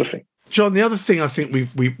catastrophe. John, the other thing I think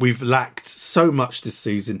we've lacked so much this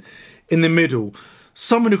season, in the middle,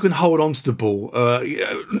 someone who can hold on to the ball.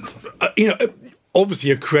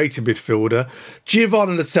 Obviously a creative midfielder.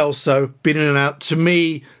 Giovanni Lo Celso, been in and out, to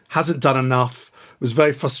me, hasn't done enough. Was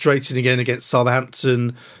very frustrating again against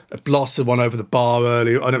Southampton. Blasted one over the bar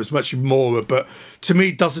earlier. I know it's much more, but to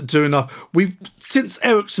me, doesn't do enough. Since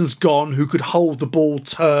Eriksen's gone, who could hold the ball,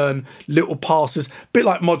 turn, little passes, a bit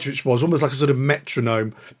like Modric was, almost like a sort of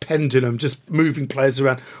metronome, pendulum, just moving players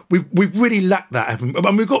around. We've really lacked that, haven't we?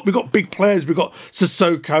 I mean, we've got big players. We've got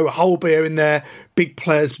Sissoko, Holbeer in there, big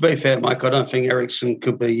players. To be fair, Mike, I don't think Eriksen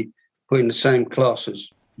could be put in the same class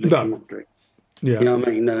as Modric. Yeah.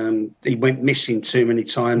 He went missing too many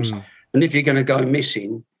times. And if you're going to go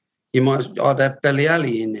missing, I'd have Dele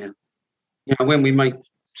Alli in there. When we make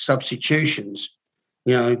substitutions,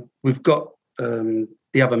 we've got the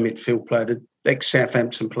other midfield player, the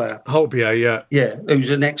ex-Southampton player. Holbeer, yeah. Yeah, who's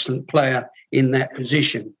an excellent player in that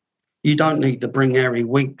position. You don't need to bring Harry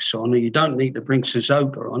Winks on, or you don't need to bring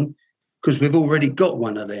Sissoko on, because we've already got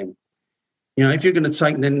one of them. If you're going to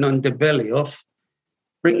take Ndombele off,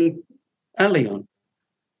 bring Ali on,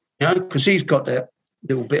 because he's got that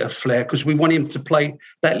little bit of flair, because we want him to play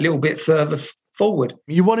that little bit further forward.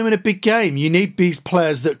 You want him in a big game. You need these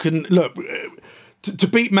players that can... Look, to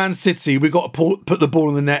beat Man City, we've got to put the ball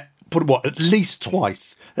in the net, at least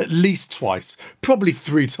twice, probably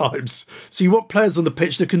 3 times. So you want players on the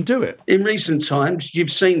pitch that can do it. In recent times, you've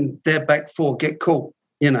seen their back four get caught.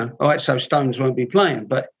 All right, so Stones won't be playing,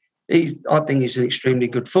 but I think he's an extremely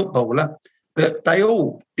good footballer. But they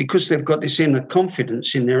all, because they've got this inner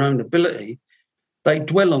confidence in their own ability, they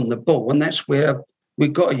dwell on the ball. And that's where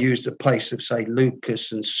we've got to use the pace of, say,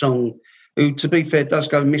 Lucas and Song, who, to be fair, does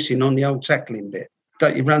go missing on the old tackling bit.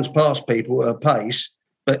 He runs past people at a pace,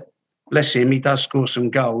 but bless him, he does score some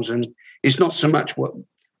goals. And it's not so much what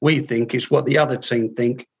we think, it's what the other team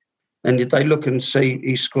think. And if they look and see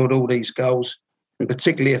he's scored all these goals, and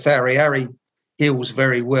particularly if Harry heals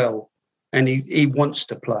very well and he wants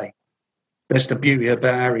to play. That's the beauty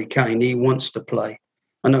about Harry Kane. He wants to play.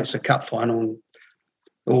 I know it's a cup final,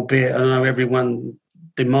 albeit I know everyone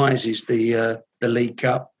demises the League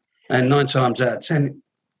Cup. And 9 times out of 10,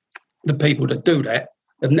 the people that do that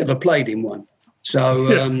have never played in one. So,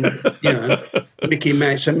 Mickey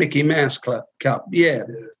Mouse Cup. Yeah.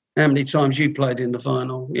 How many times you played in the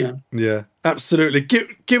final? Yeah. Yeah, absolutely.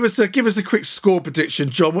 Give us a quick score prediction,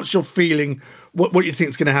 John. What's your feeling? What you think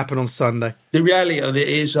is going to happen on Sunday? The reality of it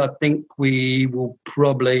is, I think we will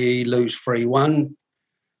probably lose 3-1.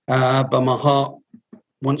 But my heart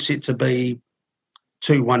wants it to be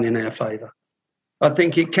 2-1 in our favour. I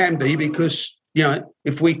think it can be because,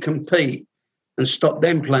 if we compete and stop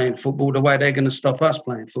them playing football the way they're going to stop us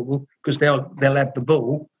playing football, because they'll have the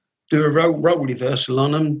ball, do a role reversal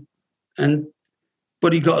on them, and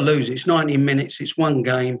but you've got to lose. It's 90 minutes. It's one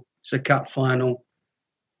game. It's a cup final.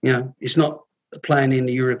 You know, it's not playing in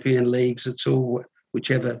the European leagues at all,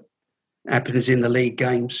 whichever happens in the league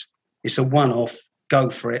games. It's a one-off. Go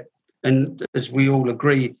for it. And as we all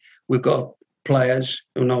agree, we've got players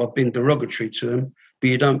who know I've been derogatory to them, but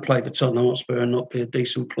you don't play for Tottenham Hotspur and not be a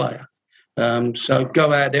decent player. So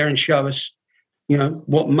go out there and show us, you know,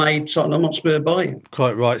 what made Tottenham Hotspur buy you.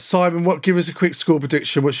 Quite right. Simon, give us a quick score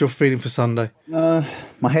prediction. What's your feeling for Sunday?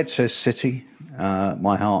 My head says City.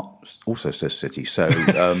 My heart also says City. So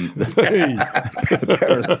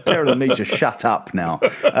pair of me to shut up now.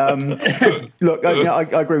 Look, I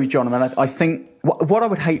agree with John. I mean, I think what I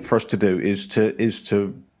would hate for us to do is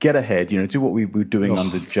to get ahead. You know, do what we were doing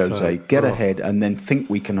under Jose. Get ahead and then think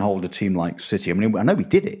we can hold a team like City. I mean, I know we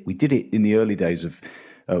did it. We did it in the early days of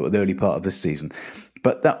the early part of this season,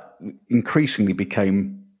 but that increasingly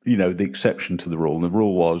became, you know, the exception to the rule. And the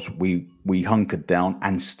rule was we hunkered down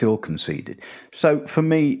and still conceded. So for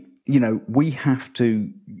me, you know, we have to,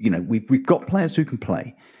 you know, we've got players who can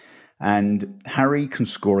play, and Harry can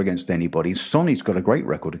score against anybody. Sonny's got a great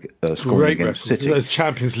record scoring against City. Those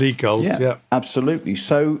Champions League goals, yeah. Absolutely.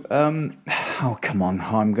 So, come on,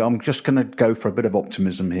 I'm just going to go for a bit of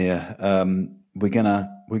optimism here. We're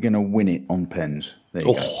gonna win it on pens. There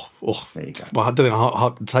you go. There you go. Well, I don't think I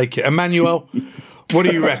can take it. Emmanuel, what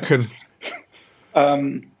do you reckon?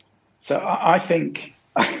 So I think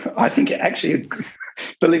actually,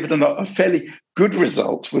 believe it or not, a fairly good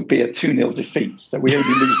result would be a 2-0 defeat. So we only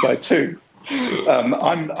lose by 2.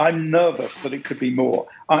 I'm nervous that it could be more.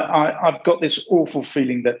 I've got this awful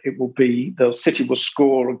feeling that it will be the City will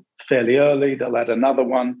score fairly early. They'll add another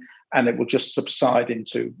one, and it will just subside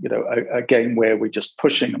into, you know, a game where we're just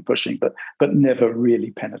pushing and pushing, but never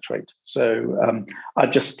really penetrate. So I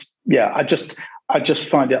just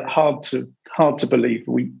find it hard to believe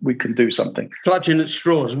we can do something. Clutching at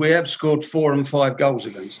straws. We have scored 4 and 5 goals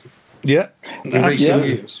against them. Yeah, in recent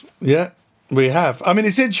years. Yeah, we have. I mean,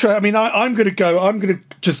 it's interesting. I mean, I'm going to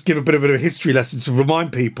just give a bit of a history lesson to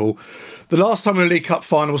remind people. The last time in the League Cup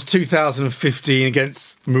final was 2015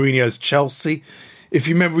 against Mourinho's Chelsea. If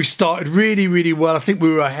you remember, we started really, really well. I think we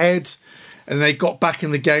were ahead and they got back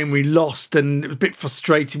in the game. We lost and it was a bit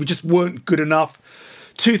frustrating. We just weren't good enough.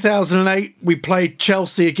 2008, we played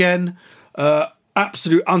Chelsea again.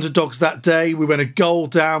 Absolute underdogs that day. We went a goal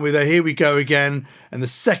down. We were there, here we go again. And the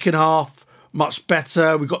second half, much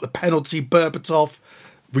better. We got the penalty, Berbatov.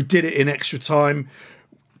 We did it in extra time.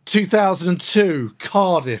 2002,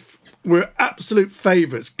 Cardiff. We're absolute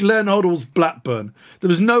favourites. Glenn Hoddle's Blackburn. There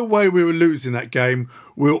was no way we were losing that game.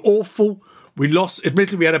 We were awful. We lost.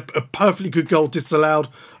 Admittedly, we had a perfectly good goal disallowed.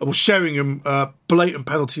 Well, Sheringham, blatant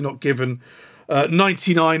penalty not given.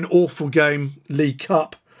 99, awful game, League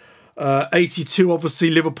Cup. 82, obviously,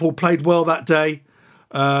 Liverpool played well that day.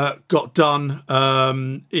 Got done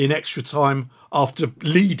in extra time after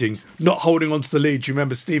leading, not holding on to the lead. You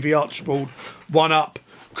remember Stevie Archibald, 1 up,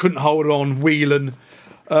 couldn't hold on, Whelan.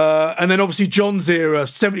 And then obviously John's era,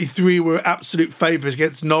 73 were absolute favourites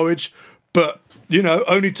against Norwich, but you know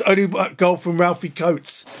only a goal from Ralphie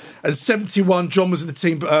Coates. And 71, John was in the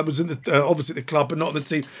team, was in the obviously the club, but not in the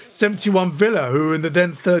team. 71 Villa, who were in the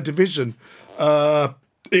then 3rd division.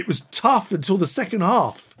 It was tough until the second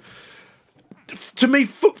half. To me,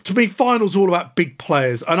 finals all about big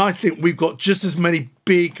players, and I think we've got just as many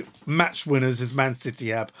big match winners as Man City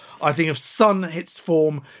have. I think if Son hits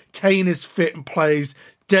form, Kane is fit and plays,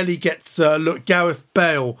 Dele gets Gareth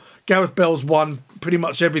Bale's won pretty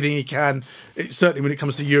much everything he can, certainly when it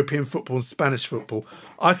comes to European football and Spanish football.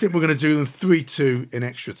 I think we're going to do them 3-2 in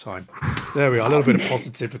extra time. There we are, a little bit of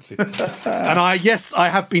positivity. And I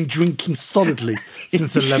have been drinking solidly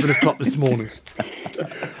since 11 o'clock this morning.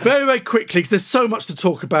 Very, very quickly, because there's so much to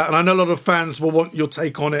talk about, and I know a lot of fans will want your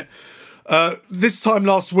take on it. This time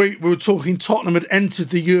last week, we were talking Tottenham had entered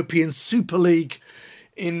the European Super League.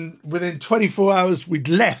 Within 24 hours, we'd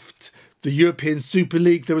left the European Super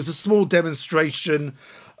League. There was a small demonstration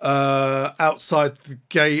outside the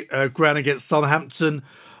gate ground against Southampton.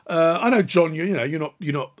 I know, John, you're not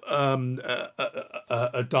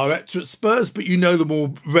a director at Spurs, but you know them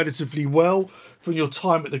all relatively well from your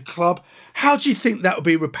time at the club. How do you think that will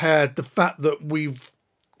be repaired? The fact that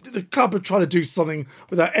the club are trying to do something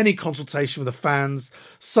without any consultation with the fans,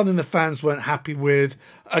 something the fans weren't happy with,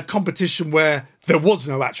 a competition where there was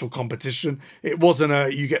no actual competition. It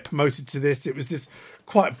wasn't you get promoted to this. It was this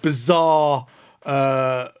quite bizarre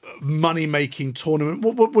money-making tournament.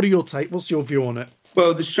 What are your take? What's your view on it?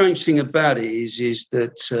 Well, the strange thing about it is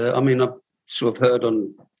that, I've sort of heard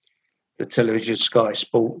on the television Sky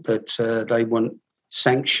Sport that they want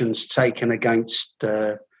sanctions taken against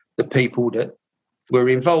the people that were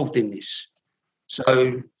involved in this.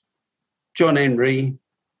 So John Henry,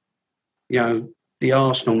 the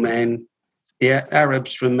Arsenal man, the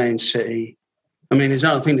Arabs from Man City. I mean,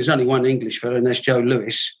 I think there's only one English fellow, and that's Joe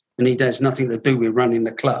Lewis, and he has nothing to do with running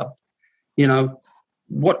the club.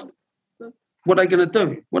 What are they going to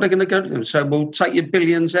do? What are they going to go to them? So we'll take your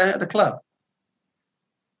billions out of the club.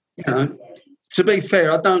 To be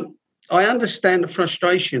fair, I understand the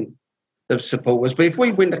frustration of supporters, but if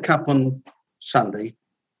we win the cup on Sunday,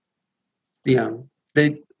 the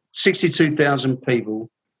 62,000 people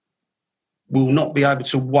will not be able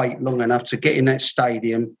to wait long enough to get in that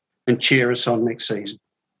stadium and cheer us on next season.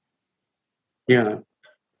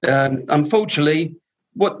 Unfortunately,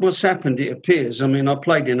 what's happened, it appears, I mean, I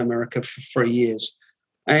played in America for 3 years,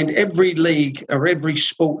 and every league or every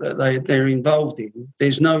sport that they're involved in,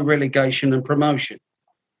 there's no relegation and promotion.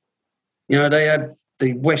 They have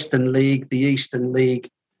the Western League, the Eastern League,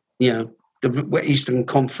 the Eastern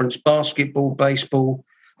Conference, basketball, baseball,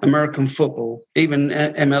 American football, even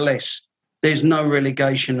MLS. There's no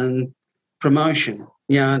relegation and promotion,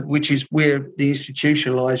 which is where the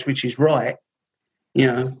institutionalised, which is right.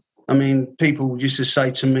 I mean, people used to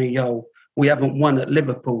say to me, we haven't won at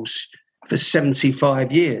Liverpool's for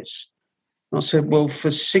 75 years. I said, well, for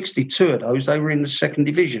 62 of those, they were in the second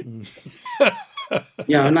division.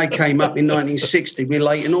 And they came up in 1960 with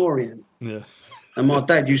Leyton Orient. Yeah. And my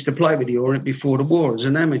dad used to play with the Orient before the war as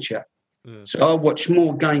an amateur. Yeah. So I watched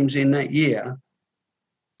more games in that year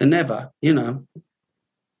than ever,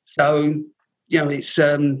 So, it's,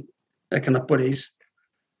 how can I put it?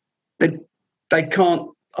 They can't,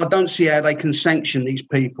 I don't see how they can sanction these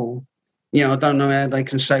people. I don't know how they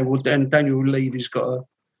can say, well, then Daniel Levy's got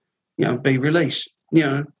to, be released.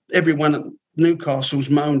 Everyone at Newcastle's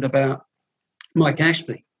moaned about Mike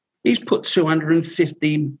Ashby. He's put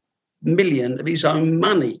 250 million of his own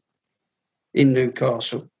money in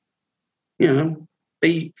Newcastle.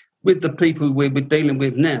 With the people we're dealing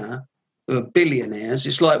with now, who are billionaires,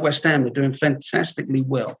 it's like West Ham are doing fantastically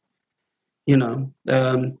well.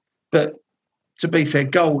 But to be fair,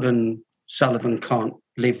 Gold and Sullivan can't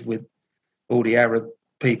live with all the Arab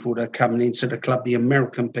people that are coming into the club, the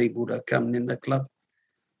American people that are coming in the club.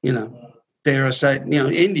 Dare I say,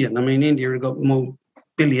 Indian. I mean, India have got more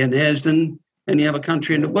billionaires than any other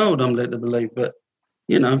country in the world, I'm led to believe. But,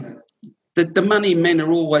 the money men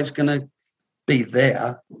are always going to be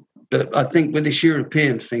there. But I think with this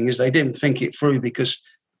European thing is they didn't think it through, because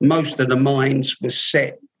most of the minds were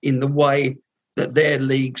set in the way that their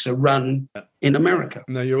leagues are run in America.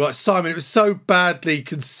 No, you're right, Simon. It was so badly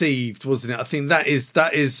conceived, wasn't it? I think that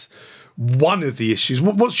is one of the issues.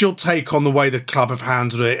 What's your take on the way the club have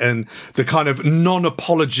handled it and the kind of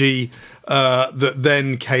non-apology that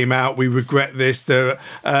then came out? We regret this.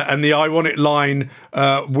 And the ironic line,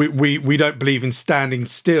 we don't believe in standing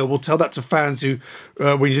still. We'll tell that to fans who,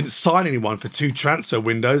 when you didn't sign anyone for 2 transfer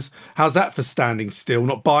windows, how's that for standing still,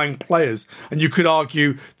 not buying players? And you could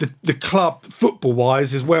argue that the club,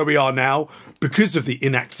 football-wise, is where we are now because of the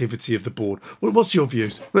inactivity of the board. What's your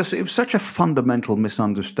views? Well, it was such a fundamental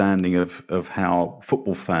misunderstanding of how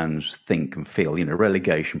football fans think and feel.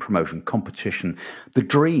 Relegation, promotion, competition, the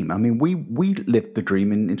dream. I mean, we lived the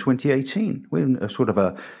dream in 2018. We're a sort of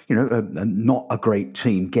a not a great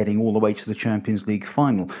team getting all the way to the Champions League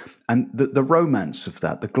final. And the romance of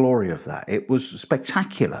that, the glory of that, it was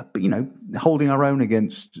spectacular. But, holding our own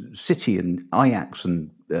against City and Ajax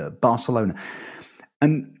and Barcelona.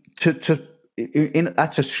 And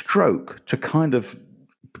that's a stroke to kind of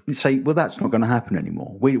say, well, that's not going to happen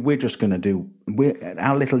anymore. We're just going to do,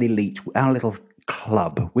 our little elite, our little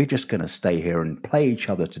club, we're just going to stay here and play each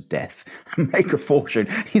other to death and make a fortune.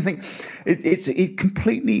 You think it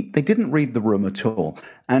completely, they didn't read the room at all.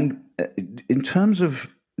 And in terms of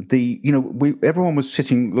everyone was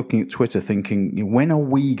sitting looking at Twitter thinking, when are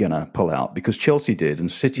we going to pull out? Because Chelsea did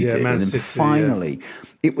and City did. Man and then City, finally,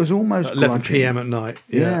 it was almost 11 grudging. p.m. at night.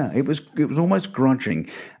 Yeah, it was almost grudging.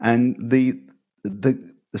 And the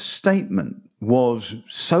statement was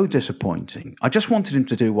so disappointing. I just wanted him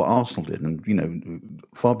to do what Arsenal did. And,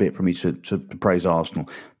 far be it from me to praise Arsenal.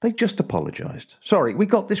 They just apologised. Sorry, we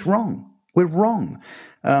got this wrong. We're wrong.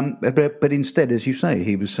 But instead, as you say,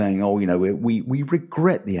 he was saying, we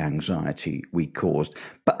regret the anxiety we caused.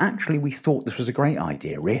 But actually, we thought this was a great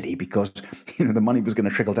idea, really, because, the money was going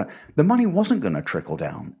to trickle down. The money wasn't going to trickle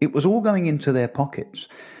down. It was all going into their pockets.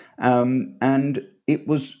 And it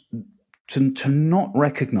was to not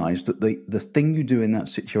recognise that the thing you do in that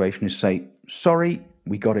situation is say, sorry,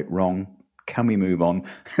 we got it wrong. Can we move on?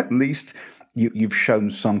 At least you've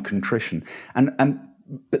shown some contrition. And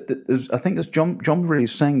I think as John really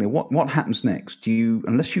is saying there, what happens next?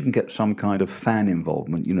 Unless you can get some kind of fan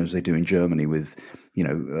involvement, as they do in Germany with,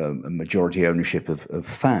 a majority ownership of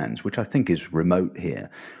fans, which I think is remote here,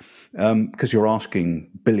 because you're asking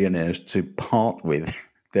billionaires to part with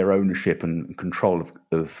their ownership and control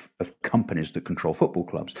of companies that control football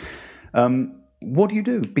clubs. What do you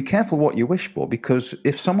do? Be careful what you wish for, because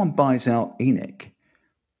if someone buys out ENIC,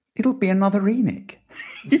 it'll be another ENIC,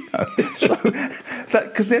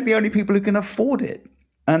 because they're the only people who can afford it,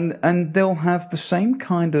 and they'll have the same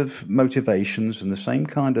kind of motivations and the same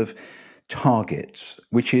kind of targets,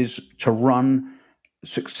 which is to run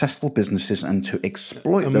successful businesses and to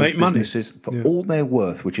exploit and those businesses for all they're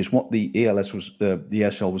worth, which is what the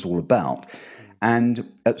ESL was all about.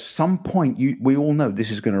 And at some point, we all know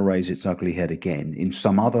this is going to raise its ugly head again in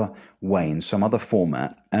some other way, in some other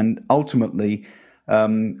format, and ultimately.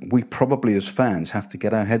 We probably, as fans, have to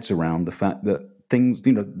get our heads around the fact that things,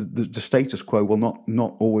 the status quo will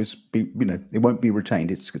not always be, it won't be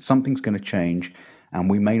retained. Something's going to change, and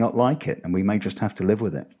we may not like it, and we may just have to live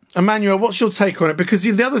with it. Emmanuel, what's your take on it? Because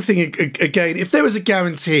the other thing, again, if there was a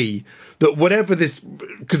guarantee that whatever this,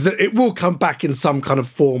 because it will come back in some kind of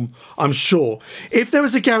form, I'm sure. If there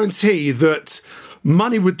was a guarantee that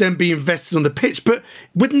money would then be invested on the pitch, but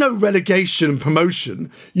with no relegation and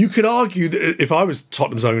promotion, you could argue that if I was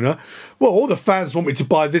Tottenham's owner, well, all the fans want me to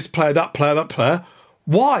buy this player, that player, that player.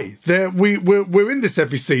 Why? We're in this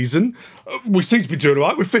every season. We seem to be doing all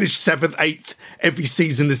right. We finished 7th, 8th every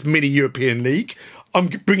season, this mini European league. I'm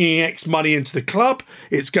bringing X money into the club.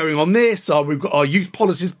 It's going on this. We've got our youth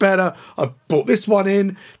policies better. I've brought this one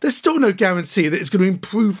in. There's still no guarantee that it's going to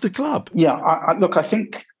improve the club. Yeah, I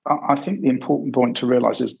think the important point to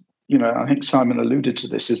realise is, I think Simon alluded to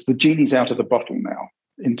this, is the genie's out of the bottle now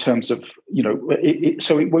in terms of,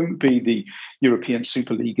 so it won't be the European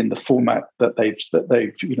Super League in the format that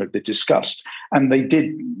they've discussed. And they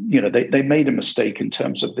did, they made a mistake in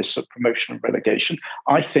terms of this promotion and relegation.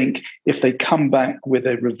 I think if they come back with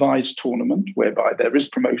a revised tournament whereby there is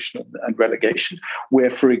promotion and relegation,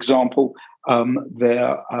 where, for example,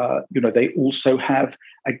 they also have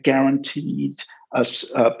a guaranteed a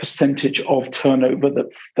percentage of turnover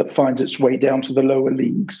that finds its way down to the lower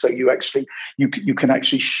leagues. So you can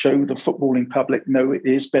actually show the footballing public, no, it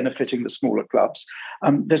is benefiting the smaller clubs.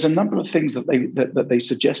 There's a number of things that they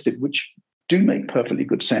suggested which do make perfectly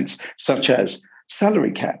good sense, such as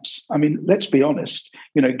salary caps. I mean, let's be honest.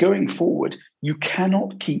 Going forward, you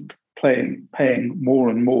cannot keep paying more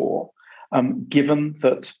and more, given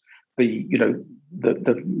that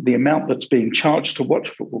the amount that's being charged to watch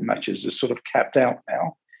football matches is sort of capped out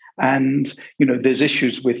now. And, there's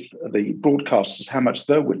issues with the broadcasters, how much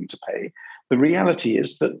they're willing to pay. The reality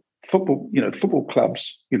is that football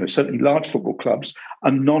clubs, certainly large football clubs,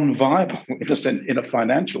 are non-viable in a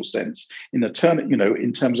financial sense, in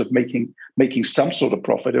terms of making some sort of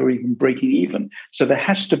profit or even breaking even. So there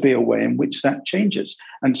has to be a way in which that changes.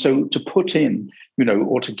 And so to put in,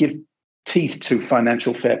 or to give teeth to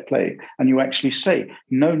financial fair play, and you actually say,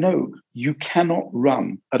 no, you cannot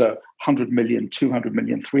run at 100 million, 200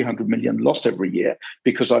 million, 300 million loss every year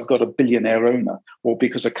because I've got a billionaire owner or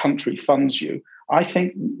because a country funds you. I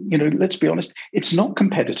think, let's be honest, it's not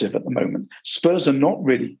competitive at the moment. Spurs are not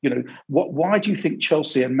really, why do you think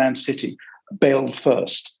Chelsea and Man City bailed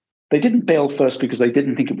first? They didn't bail first because they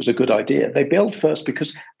didn't think it was a good idea. They bailed first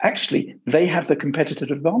because actually they have the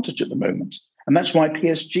competitive advantage at the moment. And that's why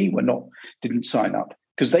PSG didn't sign up,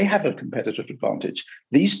 because they have a competitive advantage.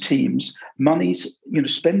 These teams, money's,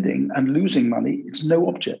 spending and losing money, it's no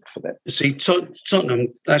object for them. See, Tottenham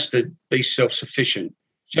has to be self-sufficient.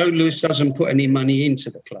 Joe Lewis doesn't put any money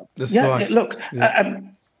into the club. That's right. Look, I know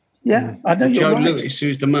you're Joe right. Lewis,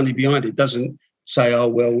 who's the money behind it, doesn't say,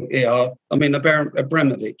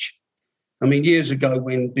 Abramovich. Years ago,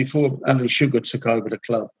 before Alan Sugar took over the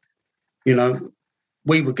club,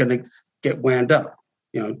 we were going to get wound up,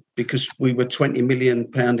 because we were £20 million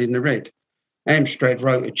in the red. Amstrad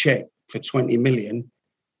wrote a cheque for 20 million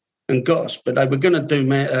and got us, but they were going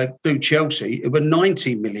to do Chelsea. It were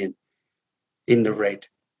 90 million in the red,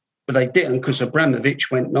 but they didn't because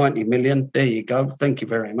Abramovich went 90 million. There you go. Thank you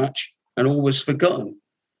very much. And all was forgotten,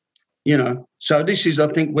 So this is,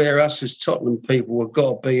 I think, where us as Tottenham people have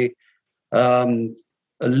got to be a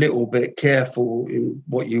little bit careful in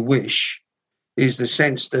what you wish, is the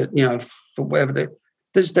sense that, for whatever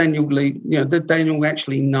does Daniel Lee, did Daniel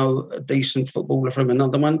actually know a decent footballer from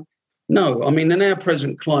another one? No. In our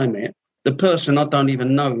present climate, the person, I don't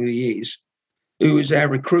even know who he is, who is our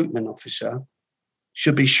recruitment officer,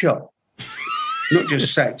 should be shot. Not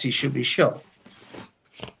just sacked, he should be shot.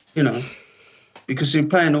 Because they're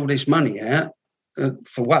paying all this money out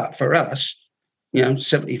for what? For us,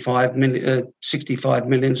 65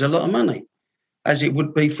 million is a lot of money, as it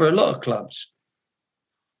would be for a lot of clubs.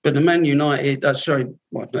 But the Man United,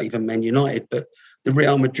 not even Man United, but the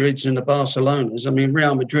Real Madrids and the Barcelonas. I mean,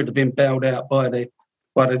 Real Madrid have been bailed out by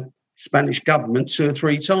the Spanish government 2 or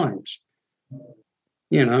 3 times.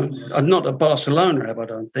 Not a Barcelona have, I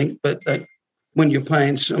don't think, but when you're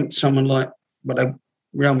paying someone like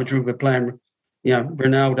Real Madrid were playing,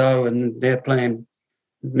 Ronaldo, and they're playing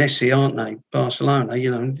Messi, aren't they? Barcelona, he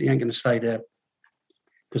ain't going to stay there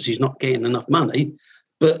because he's not getting enough money.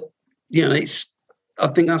 But I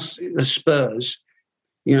think us, the Spurs,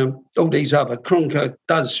 all these other, Kroenke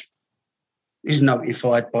is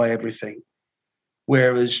notified by everything,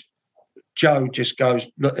 whereas Joe just goes,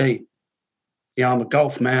 look, hey, I'm a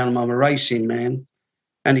golf man, I'm a racing man,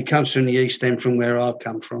 and he comes from the East End, from where I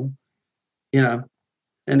come from,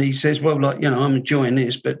 and he says, well, I'm enjoying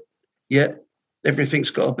this, but everything's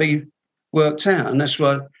got to be worked out, and that's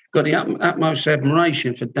why I've got the utmost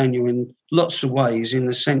admiration for Daniel in lots of ways, in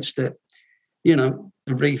the sense that,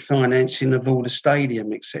 the refinancing of all the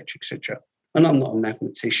stadium, etc., etc. And I'm not a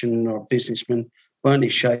mathematician or a businessman by any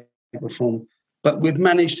shape or form, but we've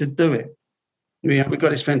managed to do it. We've got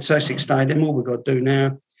this fantastic stadium. All we've got to do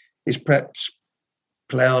now is perhaps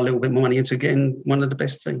plough a little bit more money into getting one of the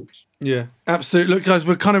best teams. Yeah, absolutely. Look, guys,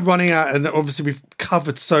 we're kind of running out, and obviously we've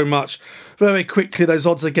covered so much. Very quickly, those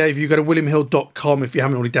odds I gave you, go to williamhill.com if you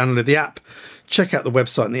haven't already downloaded the app. Check out the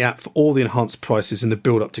website and the app for all the enhanced prices in the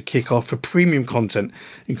build-up to kick-off, for premium content,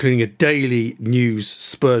 including a daily news,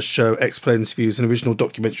 Spurs show, expert interviews, and original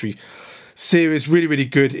documentary series. Really, really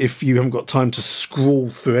good if you haven't got time to scroll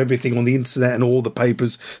through everything on the internet and all the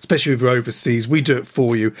papers, especially if you're overseas. We do it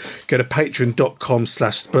for you. Go to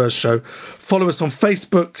patreon.com/Spurs show. Follow us on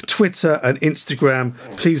Facebook, Twitter, and Instagram.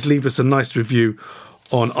 Please leave us a nice review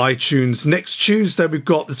on iTunes. Next Tuesday, we've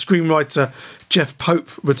got the screenwriter Jeff Pope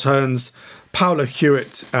returns, Paolo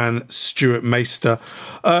Hewitt and Stuart Maister.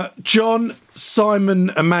 John,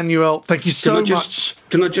 Simon, Emmanuel, thank you so much.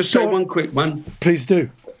 Can I just say one quick one? Please do.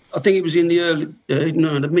 I think it was in the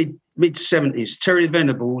the mid 70s. Terry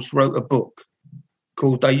Venables wrote a book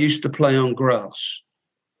called "They Used to Play on Grass,"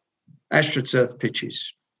 AstroTurf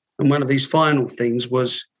pitches, and one of his final things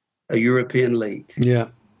was a European league. Yeah.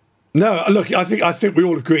 No, look, I think we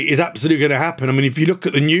all agree it's absolutely going to happen. I mean, if you look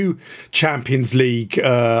at the new Champions League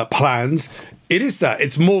plans, it is that.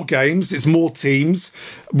 It's more games, it's more teams.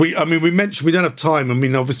 We mentioned we don't have time. I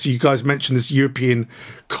mean, obviously, you guys mentioned this European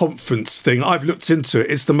Conference thing. I've looked into it.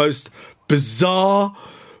 It's the most bizarre.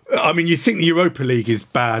 I mean, you think the Europa League is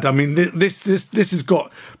bad. I mean, this has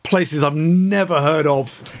got places I've never heard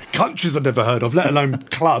of, countries I've never heard of, let alone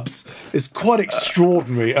clubs. It's quite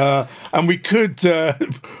extraordinary. And we could, there's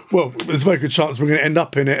a very good chance we're going to end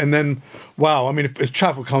up in it. And then, wow, I mean, if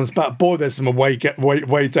travel comes back, boy, there's some away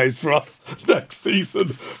days for us next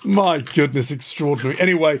season. My goodness, extraordinary.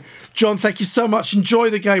 Anyway, John, thank you so much. Enjoy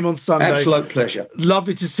the game on Sunday. Absolute pleasure.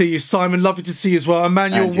 Lovely to see you. Simon, lovely to see you as well.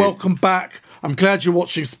 Emmanuel, welcome back. I'm glad you're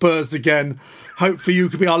watching Spurs again. Hopefully you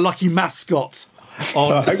could be our lucky mascot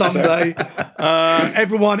on Sunday.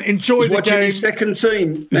 Everyone, enjoy the game. His second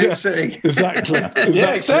team, Man City. Exactly.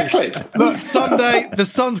 Yeah, exactly. Look, Sunday, the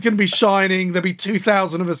sun's going to be shining. There'll be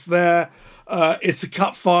 2,000 of us there. It's a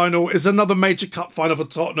cup final. It's another major cup final for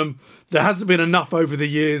Tottenham. There hasn't been enough over the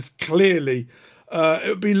years, clearly. It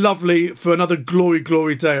would be lovely for another glory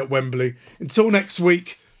day at Wembley. Until next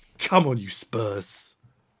week, come on, you Spurs.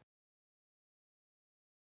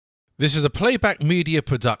 This is a Playback Media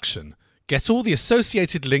production. Get all the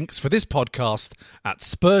associated links for this podcast at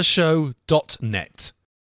spursshow.net.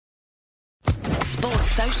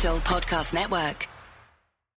 Sports Social Podcast Network.